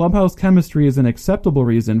 clubhouse chemistry is an acceptable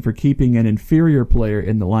reason for keeping an inferior player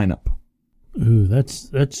in the lineup. Ooh, that's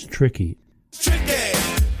tricky. Tricky.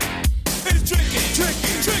 It's tricky.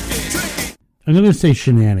 I'm going to say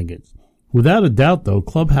shenanigans. Without a doubt, though,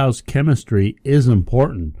 clubhouse chemistry is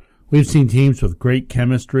important. We've seen teams with great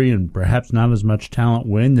chemistry and perhaps not as much talent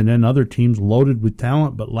win, and then other teams loaded with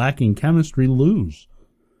talent but lacking chemistry lose.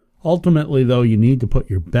 Ultimately, though, you need to put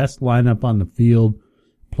your best lineup on the field,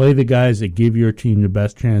 play the guys that give your team the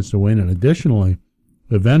best chance to win, and additionally,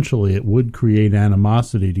 eventually it would create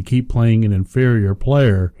animosity to keep playing an inferior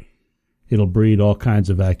player. It'll breed all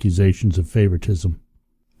kinds of accusations of favoritism.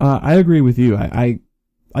 I agree with you. I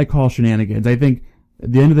call shenanigans. I think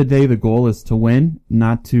at the end of the day, the goal is to win,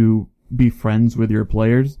 not to be friends with your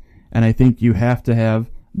players, and I think you have to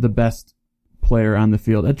have the best player on the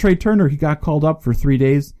field. At Trey Turner, he got called up for 3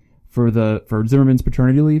 days for Zimmerman's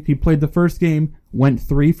paternity leave. He played the first game, went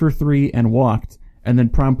 3 for 3 and walked, and then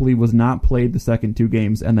promptly was not played the second 2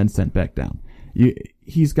 games and then sent back down.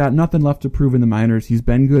 He's got nothing left to prove in the minors. He's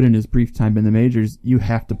been good in his brief time in the majors. You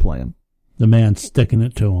have to play him. The man's sticking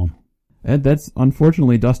it to him. And that's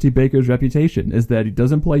unfortunately Dusty Baker's reputation, is that he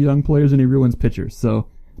doesn't play young players and he ruins pitchers. So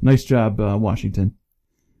nice job, Washington.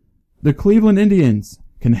 The Cleveland Indians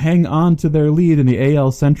can hang on to their lead in the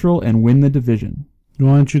AL Central and win the division.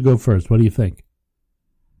 Why don't you go first? What do you think?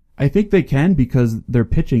 I think they can because their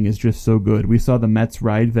pitching is just so good. We saw the Mets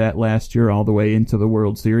ride that last year all the way into the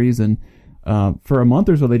World Series, and for a month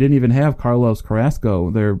or so they didn't even have Carlos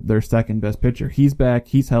Carrasco, their second best pitcher. He's back,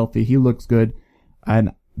 he's healthy, he looks good,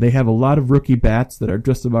 and they have a lot of rookie bats that are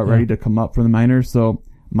just about ready to come up from the minors, so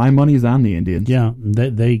my money's on the Indians. Yeah,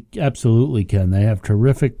 they absolutely can. They have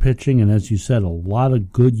terrific pitching, and as you said, a lot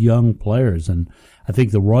of good young players, and I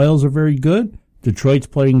think the Royals are very good. Detroit's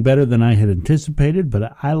playing better than I had anticipated,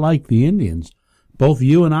 but I like the Indians. Both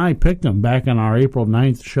you and I picked them back on our April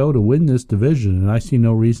 9th show to win this division, and I see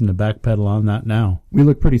no reason to backpedal on that now. We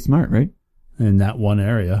look pretty smart, right? In that one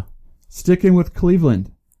area. Sticking with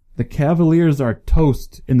Cleveland, the Cavaliers are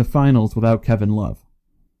toast in the finals without Kevin Love.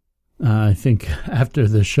 I think after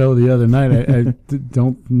the show the other night, I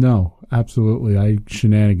don't know. Absolutely.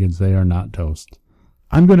 Shenanigans, they are not toast.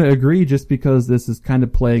 I'm going to agree just because this is kind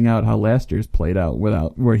of playing out how last year's played out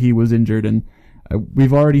where he was injured, and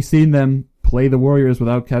we've already seen them play the Warriors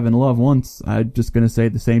without Kevin Love once. I'm just going to say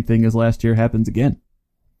the same thing as last year happens again.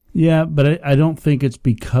 Yeah, but I don't think it's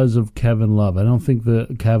because of Kevin Love. I don't think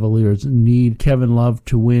the Cavaliers need Kevin Love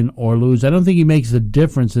to win or lose. I don't think he makes a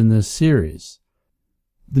difference in this series.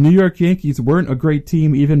 The New York Yankees weren't a great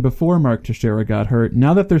team even before Mark Teixeira got hurt.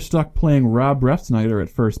 Now that they're stuck playing Rob Refsnyder at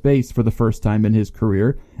first base for the first time in his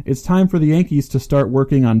career, it's time for the Yankees to start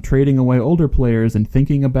working on trading away older players and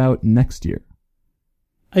thinking about next year.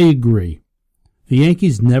 I agree. The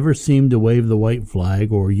Yankees never seem to wave the white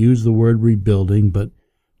flag or use the word rebuilding, but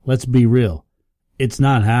let's be real. It's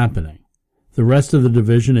not happening. The rest of the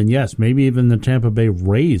division, and yes, maybe even the Tampa Bay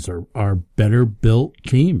Rays are better built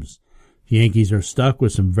teams. The Yankees are stuck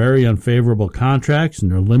with some very unfavorable contracts, and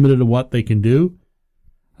they're limited to what they can do.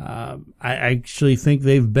 I actually think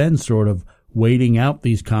they've been sort of waiting out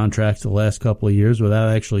these contracts the last couple of years without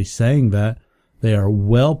actually saying that. They are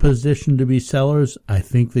well positioned to be sellers. I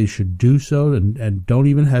think they should do so and don't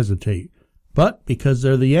even hesitate. But because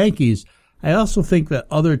they're the Yankees, I also think that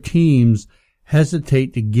other teams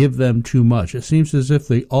hesitate to give them too much. It seems as if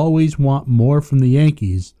they always want more from the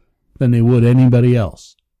Yankees than they would anybody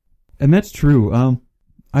else. And that's true.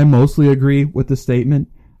 I mostly agree with the statement.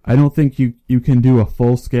 I don't think you can do a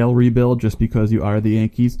full-scale rebuild just because you are the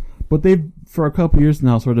Yankees. But they've, for a couple years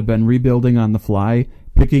now, sort of been rebuilding on the fly,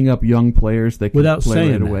 picking up young players that can without play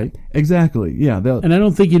saying right away. Exactly, yeah. And I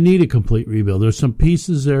don't think you need a complete rebuild. There's some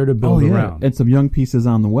pieces there to build around. And some young pieces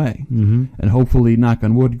on the way. Mm-hmm. And hopefully, knock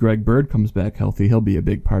on wood, Greg Bird comes back healthy. He'll be a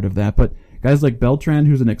big part of that. But guys like Beltran,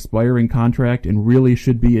 who's an expiring contract and really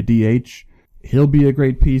should be a DH, he'll be a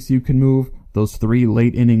great piece you can move. Those 3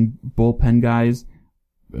 late-inning bullpen guys.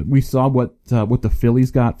 We saw what the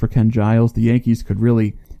Phillies got for Ken Giles. The Yankees could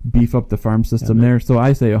really beef up the farm system there. So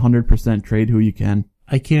I say 100% trade who you can.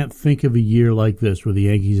 I can't think of a year like this where the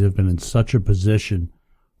Yankees have been in such a position,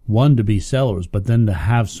 one, to be sellers, but then to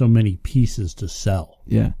have so many pieces to sell.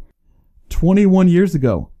 Yeah. 21 years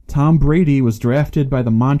ago, Tom Brady was drafted by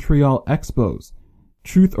the Montreal Expos.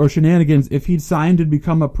 Truth or shenanigans, if he'd signed and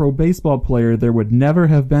become a pro baseball player, there would never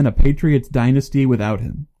have been a Patriots dynasty without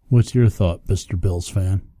him. What's your thought, Mr. Bills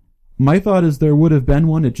fan? My thought is there would have been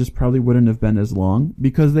one, it just probably wouldn't have been as long,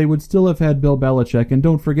 because they would still have had Bill Belichick, and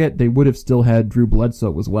don't forget, they would have still had Drew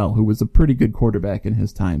Bledsoe as well, who was a pretty good quarterback in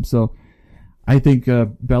his time. So I think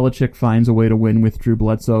Belichick finds a way to win with Drew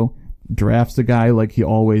Bledsoe, drafts a guy like he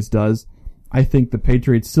always does. I think the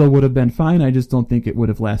Patriots still would have been fine, I just don't think it would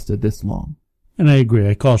have lasted this long. And I agree.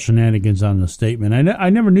 I call shenanigans on the statement. I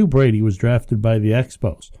never knew Brady was drafted by the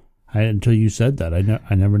Expos. Until you said that. I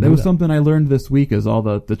never knew that. It was something I learned this week as all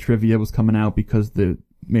the trivia was coming out because the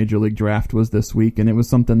Major League Draft was this week, and it was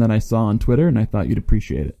something that I saw on Twitter, and I thought you'd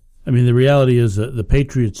appreciate it. I mean, the reality is that the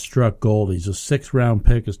Patriots struck gold. He's a 6th-round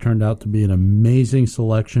pick. Has turned out to be an amazing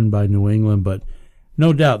selection by New England, but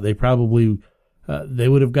no doubt they probably they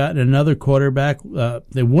would have gotten another quarterback.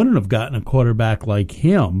 They wouldn't have gotten a quarterback like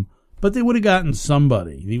him, but they would have gotten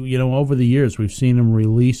somebody. You know, over the years, we've seen him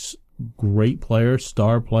release great players,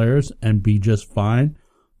 star players, and be just fine.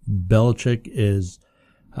 Belichick is,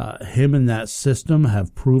 him and that system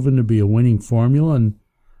have proven to be a winning formula, and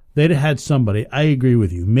they'd have had somebody. I agree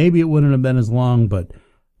with you. Maybe it wouldn't have been as long, but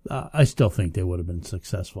I still think they would have been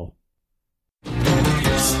successful.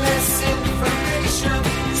 Useless information,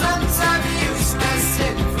 sometimes useless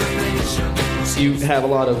information. You have a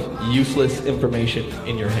lot of useless information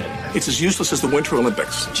in your head. It's as useless as the Winter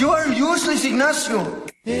Olympics. You are useless, Ignacio.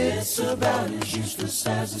 It's about as useless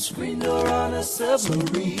as a screen door on a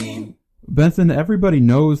submarine. Benson, everybody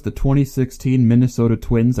knows the 2016 Minnesota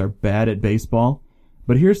Twins are bad at baseball,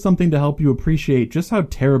 But here's something to help you appreciate just how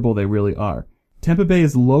terrible they really are. Tampa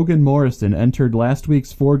Bay's Logan Morrison entered last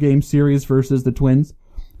week's 4-game series versus the Twins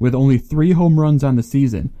with only 3 home runs on the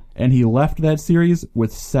season, and he left that series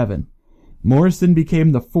with 7. Morrison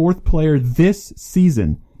became the 4th player this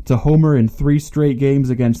season to homer in 3 straight games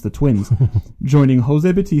against the Twins, joining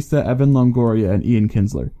Jose Bautista, Evan Longoria, and Ian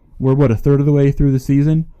Kinsler. We're, a third of the way through the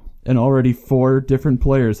season, and already 4 different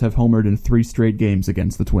players have homered in 3 straight games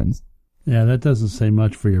against the Twins. Yeah, that doesn't say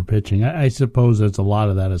much for your pitching. I suppose there's a lot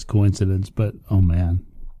of that as coincidence, but, oh man,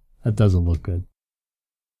 that doesn't look good.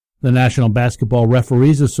 The National Basketball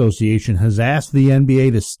Referees Association has asked the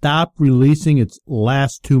NBA to stop releasing its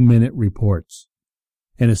last 2-minute reports.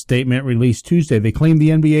 In a statement released Tuesday, they claim the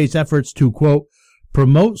NBA's efforts to, quote,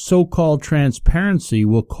 promote so-called transparency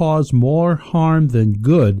will cause more harm than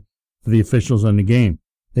good for the officials in the game.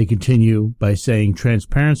 They continue by saying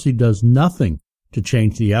transparency does nothing to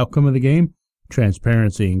change the outcome of the game.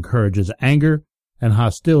 Transparency encourages anger and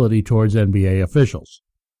hostility towards NBA officials.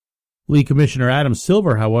 League Commissioner Adam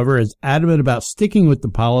Silver, however, is adamant about sticking with the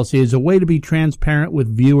policy as a way to be transparent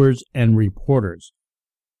with viewers and reporters.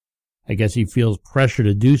 I guess he feels pressure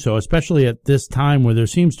to do so, especially at this time where there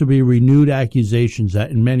seems to be renewed accusations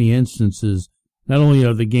that in many instances, not only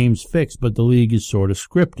are the games fixed, but the league is sort of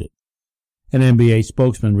scripted. An NBA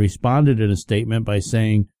spokesman responded in a statement by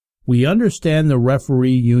saying, "We understand the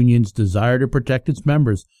referee union's desire to protect its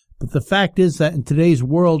members, but the fact is that in today's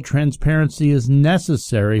world, transparency is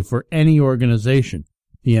necessary for any organization.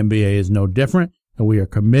 The NBA is no different, and we are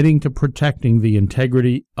committing to protecting the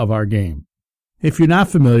integrity of our game." If you're not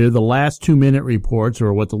familiar, the last 2-minute reports,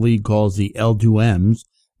 or what the league calls the L2Ms,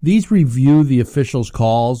 these review the officials'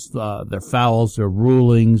 calls, their fouls, their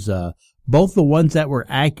rulings, both the ones that were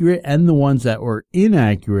accurate and the ones that were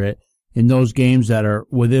inaccurate in those games that are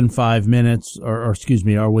within 5 minutes, are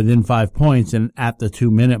within 5 points and at the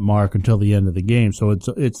 2-minute mark until the end of the game. So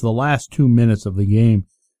it's the last 2 minutes of the game.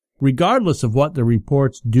 Regardless of what the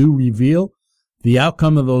reports do reveal, the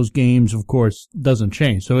outcome of those games, of course, doesn't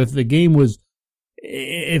change. So if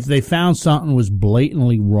they found something was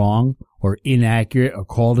blatantly wrong or inaccurate or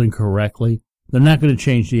called incorrectly, they're not going to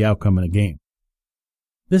change the outcome of the game.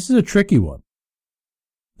 This is a tricky one.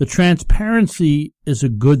 The transparency is a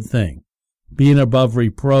good thing. Being above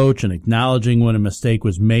reproach and acknowledging when a mistake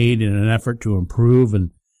was made in an effort to improve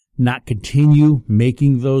and not continue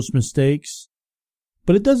making those mistakes.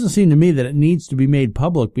 But it doesn't seem to me that it needs to be made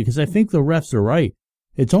public because I think the refs are right.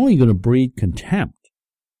 It's only going to breed contempt.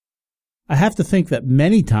 I have to think that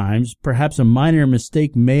many times, perhaps a minor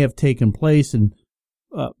mistake may have taken place and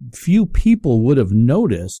few people would have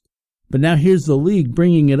noticed, but now here's the league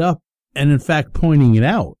bringing it up and in fact pointing it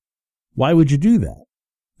out. Why would you do that?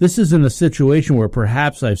 This isn't a situation where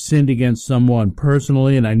perhaps I've sinned against someone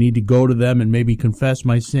personally and I need to go to them and maybe confess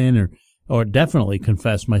my sin or definitely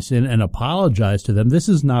confess my sin and apologize to them. This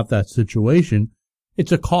is not that situation.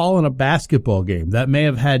 It's a call in a basketball game that may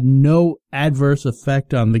have had no adverse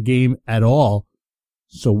effect on the game at all.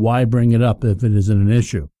 So why bring it up if it isn't an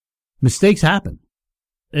issue? Mistakes happen.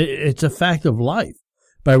 It's a fact of life.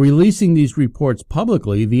 By releasing these reports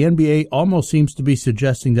publicly, the NBA almost seems to be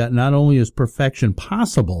suggesting that not only is perfection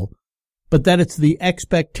possible, but that it's the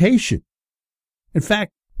expectation. In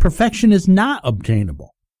fact, perfection is not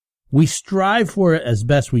obtainable. We strive for it as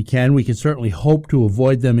best we can. We can certainly hope to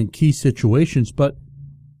avoid them in key situations, but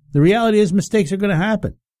the reality is mistakes are going to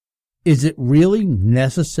happen. Is it really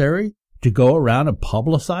necessary to go around and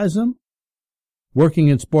publicize them? Working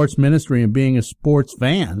in sports ministry and being a sports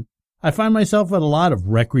fan, I find myself at a lot of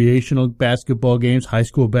recreational basketball games, high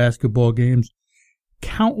school basketball games.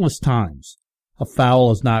 Countless times a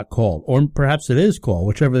foul is not called, or perhaps it is called,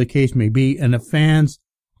 whichever the case may be, and the fans,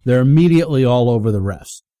 they're immediately all over the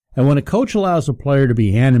refs. And when a coach allows a player to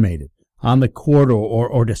be animated on the court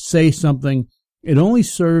or to say something, it only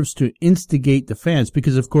serves to instigate the fans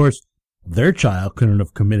because, of course, their child couldn't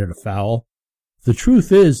have committed a foul. The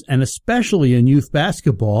truth is, and especially in youth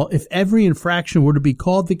basketball, if every infraction were to be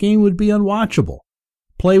called, the game would be unwatchable.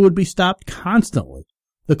 Play would be stopped constantly.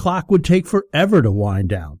 The clock would take forever to wind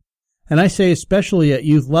down. And I say especially at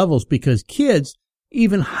youth levels because kids,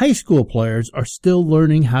 even high school players, are still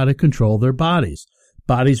learning how to control their bodies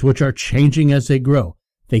which are changing as they grow.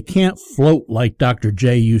 They can't float like Dr.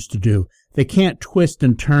 J used to do. They can't twist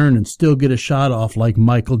and turn and still get a shot off like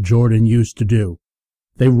Michael Jordan used to do.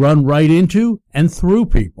 They run right into and through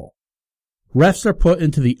people. Refs are put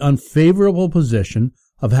into the unfavorable position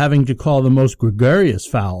of having to call the most gregarious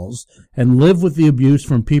fouls and live with the abuse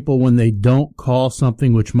from people when they don't call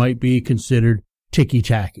something which might be considered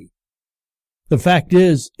ticky-tacky. The fact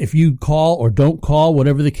is, if you call or don't call,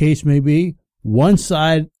 whatever the case may be, One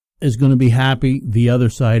side is going to be happy, the other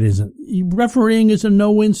side isn't. Refereeing is a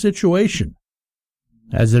no-win situation.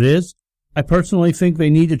 As it is, I personally think they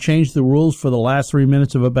need to change the rules for the last 3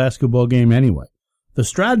 minutes of a basketball game anyway. The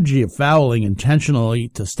strategy of fouling intentionally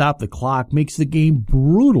to stop the clock makes the game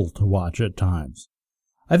brutal to watch at times.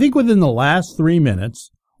 I think within the last 3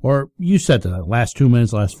 minutes, or you said the last 2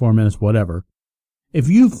 minutes, last 4 minutes, whatever, if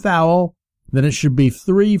you foul, then it should be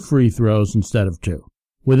 3 free throws instead of 2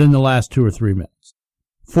 within the last 2 or 3 minutes.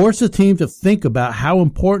 Force a team to think about how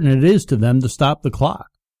important it is to them to stop the clock.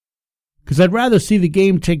 Because I'd rather see the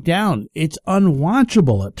game tick down. It's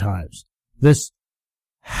unwatchable at times. This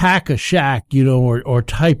hack-a-shack, or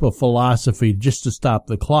type of philosophy just to stop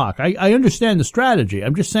the clock. I understand the strategy.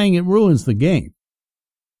 I'm just saying it ruins the game.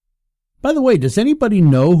 By the way, does anybody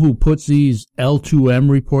know who puts these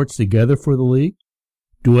L2M reports together for the league?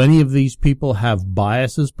 Do any of these people have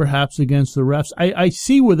biases perhaps against the refs? I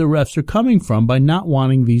see where the refs are coming from by not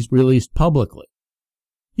wanting these released publicly.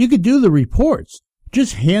 You could do the reports.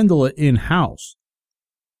 Just handle it in-house.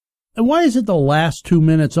 And why is it the last 2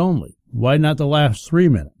 minutes only? Why not the last 3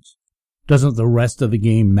 minutes? Doesn't the rest of the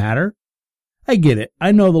game matter? I get it.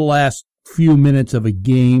 I know the last few minutes of a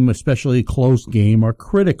game, especially a close game, are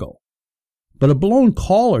critical. But a blown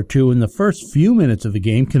call or two in the first few minutes of the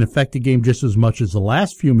game can affect the game just as much as the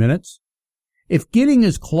last few minutes. If getting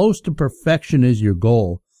as close to perfection is your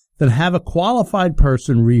goal, then have a qualified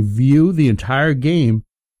person review the entire game,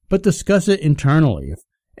 but discuss it internally,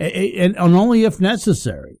 and only if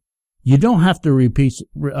necessary. You don't have to release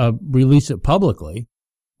it publicly,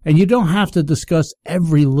 and you don't have to discuss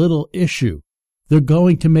every little issue. They're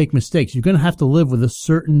going to make mistakes. You're going to have to live with a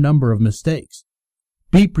certain number of mistakes.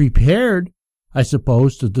 Be prepared, I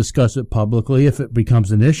suppose, to discuss it publicly if it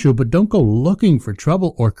becomes an issue, but don't go looking for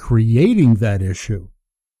trouble or creating that issue.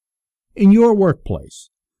 In your workplace,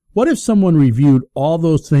 what if someone reviewed all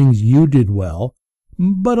those things you did well,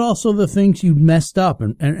 but also the things you messed up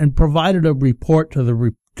and provided a report to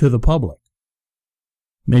the public?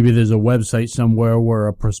 Maybe there's a website somewhere where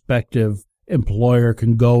a prospective employer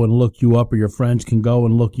can go and look you up, or your friends can go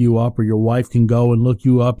and look you up, or your wife can go and look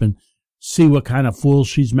you up and see what kind of fool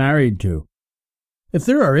she's married to. If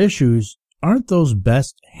there are issues, aren't those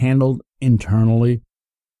best handled internally?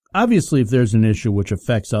 Obviously, if there's an issue which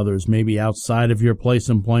affects others, maybe outside of your place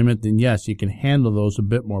of employment, then yes, you can handle those a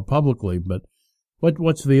bit more publicly, but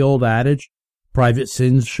what's the old adage? Private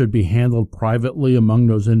sins should be handled privately among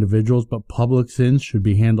those individuals, but public sins should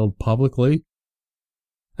be handled publicly.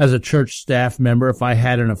 As a church staff member, if I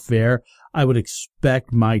had an affair, I would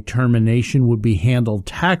expect my termination would be handled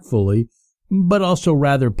tactfully, but also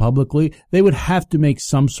rather publicly. They would have to make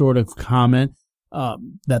some sort of comment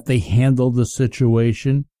that they handled the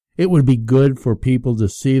situation. It would be good for people to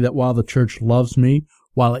see that while the church loves me,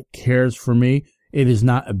 while it cares for me, it is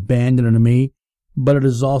not abandoning me, but it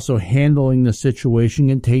is also handling the situation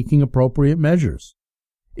and taking appropriate measures.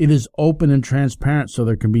 It is open and transparent, so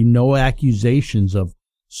there can be no accusations of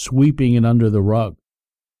sweeping it under the rug.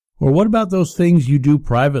 Or what about those things you do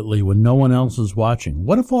privately when no one else is watching?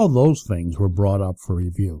 What if all those things were brought up for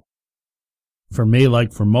review? For me,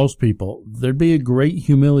 like for most people, there'd be a great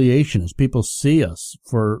humiliation as people see us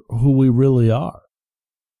for who we really are.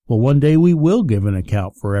 Well, one day we will give an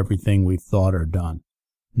account for everything we've thought or done.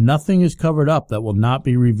 Nothing is covered up that will not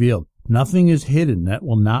be revealed. Nothing is hidden that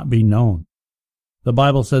will not be known. The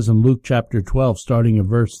Bible says in Luke chapter 12, starting in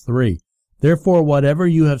verse 3, "Therefore whatever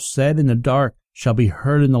you have said in the dark shall be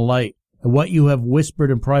heard in the light, and what you have whispered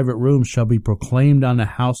in private rooms shall be proclaimed on the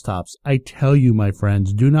housetops. I tell you, my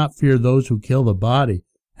friends, do not fear those who kill the body,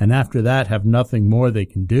 and after that have nothing more they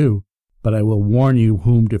can do, but I will warn you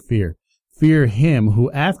whom to fear. Fear him who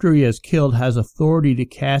after he has killed has authority to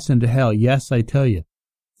cast into hell. Yes, I tell you,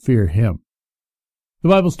 fear him." The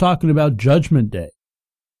Bible's talking about Judgment Day.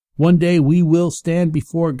 One day we will stand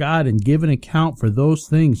before God and give an account for those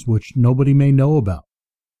things which nobody may know about.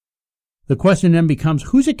 The question then becomes,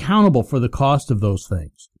 who's accountable for the cost of those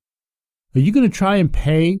things? Are you going to try and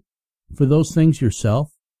pay for those things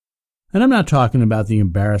yourself? And I'm not talking about the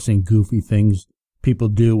embarrassing, goofy things people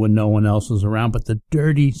do when no one else is around, but the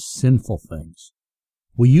dirty, sinful things.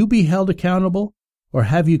 Will you be held accountable, or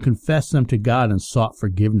have you confessed them to God and sought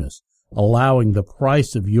forgiveness, allowing the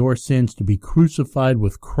price of your sins to be crucified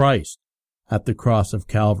with Christ at the cross of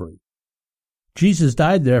Calvary? Jesus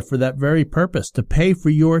died there for that very purpose, to pay for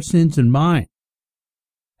your sins and mine.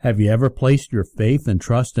 Have you ever placed your faith and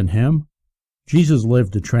trust in him? Jesus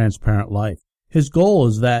lived a transparent life. His goal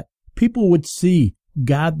is that people would see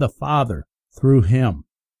God the Father through him.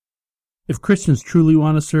 If Christians truly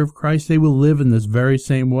want to serve Christ, they will live in this very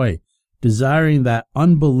same way, desiring that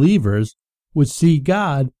unbelievers would see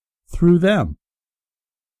God through them.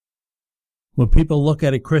 When people look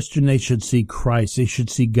at a Christian, they should see Christ. They should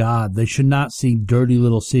see God. They should not see dirty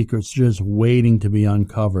little secrets just waiting to be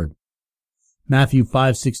uncovered. Matthew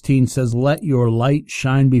 5:16 says, "Let your light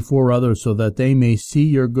shine before others so that they may see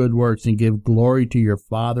your good works and give glory to your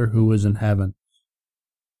Father who is in heaven."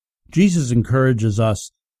 Jesus encourages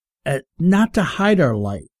us not to hide our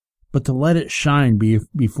light, but to let it shine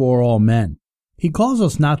before all men. He calls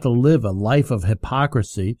us not to live a life of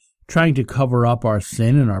hypocrisy, trying to cover up our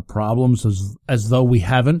sin and our problems as though we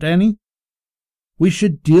haven't any. We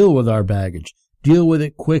should deal with our baggage, deal with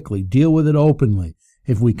it quickly, deal with it openly.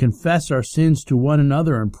 If we confess our sins to one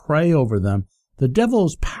another and pray over them, the devil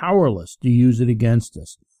is powerless to use it against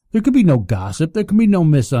us. There could be no gossip. There can be no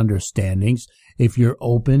misunderstandings if you're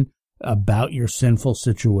open about your sinful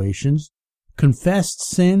situations. Confessed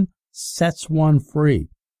sin sets one free.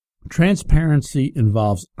 Transparency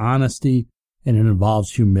involves honesty, and it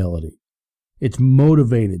involves humility. It's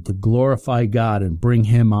motivated to glorify God and bring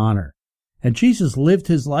Him honor. And Jesus lived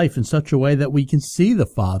His life in such a way that we can see the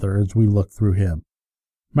Father as we look through Him.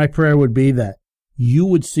 My prayer would be that you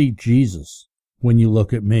would see Jesus when you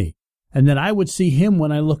look at me, and that I would see Him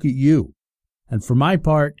when I look at you. And for my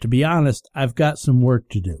part, to be honest, I've got some work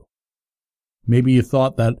to do. Maybe you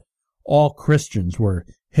thought that all Christians were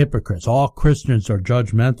hypocrites, all Christians are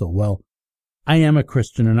judgmental. Well, I am a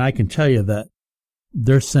Christian, and I can tell you that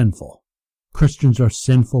they're sinful. Christians are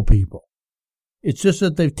sinful people. It's just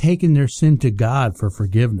that they've taken their sin to God for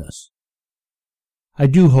forgiveness. I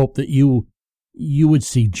do hope that you would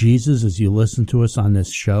see Jesus as you listen to us on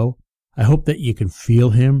this show. I hope that you can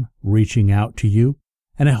feel Him reaching out to you,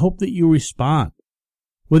 and I hope that you respond.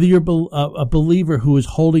 Whether you're a believer who is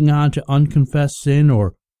holding on to unconfessed sin,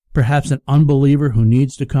 or perhaps an unbeliever who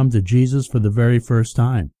needs to come to Jesus for the very first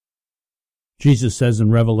time. Jesus says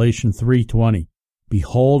in Revelation 3:20,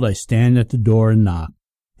 "Behold, I stand at the door and knock.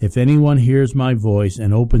 If anyone hears my voice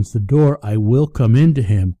and opens the door, I will come into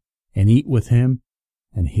him and eat with him,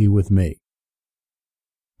 and he with me."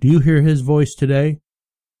 Do you hear His voice today?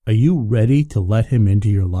 Are you ready to let Him into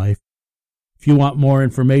your life? If you want more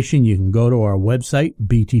information, you can go to our website,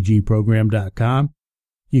 btgprogram.com.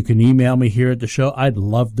 You can email me here at the show. I'd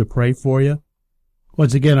love to pray for you.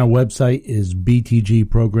 Once again, our website is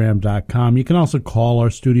btgprogram.com. You can also call our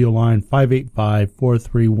studio line,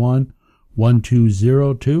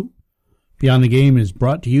 585-431-1202. Beyond the Game is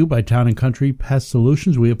brought to you by Town & Country Pest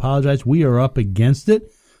Solutions. We apologize. We are up against it.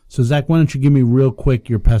 So, Zach, why don't you give me real quick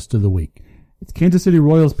your pest of the week? It's Kansas City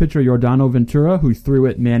Royals pitcher Yordano Ventura, who threw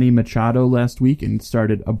at Manny Machado last week and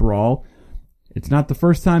started a brawl. It's not the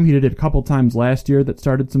first time. He did it a couple times last year that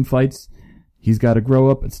started some fights. He's got to grow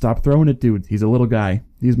up and stop throwing at dudes. He's a little guy.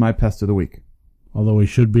 He's my pest of the week. Although he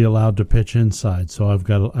should be allowed to pitch inside, so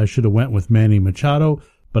I should have went with Manny Machado,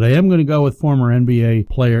 but I am going to go with former NBA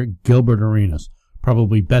player Gilbert Arenas,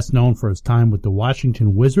 probably best known for his time with the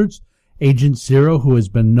Washington Wizards. Agent Zero, who has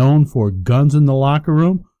been known for guns in the locker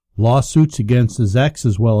room, lawsuits against his ex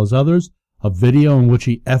as well as others, a video in which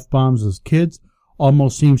he F-bombs his kids,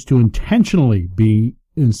 almost seems to intentionally be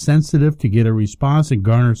insensitive to get a response and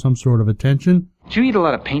garner some sort of attention. Did you eat a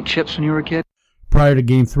lot of paint chips when you were a kid? Prior to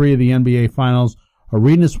Game 3 of the NBA Finals,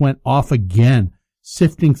 Arenas went off again,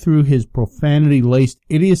 sifting through his profanity-laced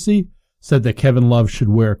idiocy, said that Kevin Love should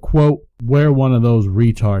wear, quote, "wear one of those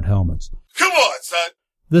retard helmets." Come on, son!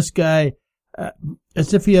 This guy,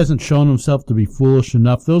 as if he hasn't shown himself to be foolish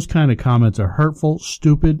enough, those kind of comments are hurtful,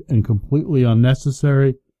 stupid, and completely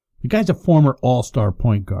unnecessary. The guy's a former all-star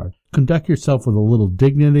point guard. Conduct yourself with a little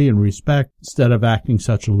dignity and respect instead of acting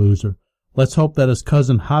such a loser. Let's hope that his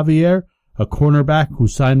cousin Javier, a cornerback who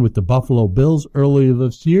signed with the Buffalo Bills earlier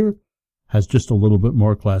this year, has just a little bit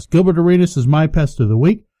more class. Gilbert Arenas is my pest of the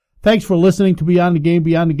week. Thanks for listening to Beyond the Game.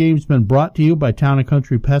 Beyond the Game has been brought to you by Town &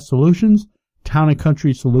 Country Pest Solutions,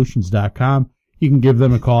 townandcountrysolutions.com. You can give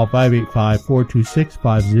them a call,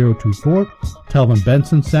 585-426-5024. Tell them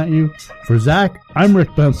Benson sent you. For Zach, I'm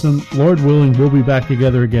Rick Benson. Lord willing, we'll be back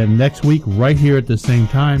together again next week right here at the same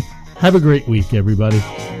time. Have a great week, everybody.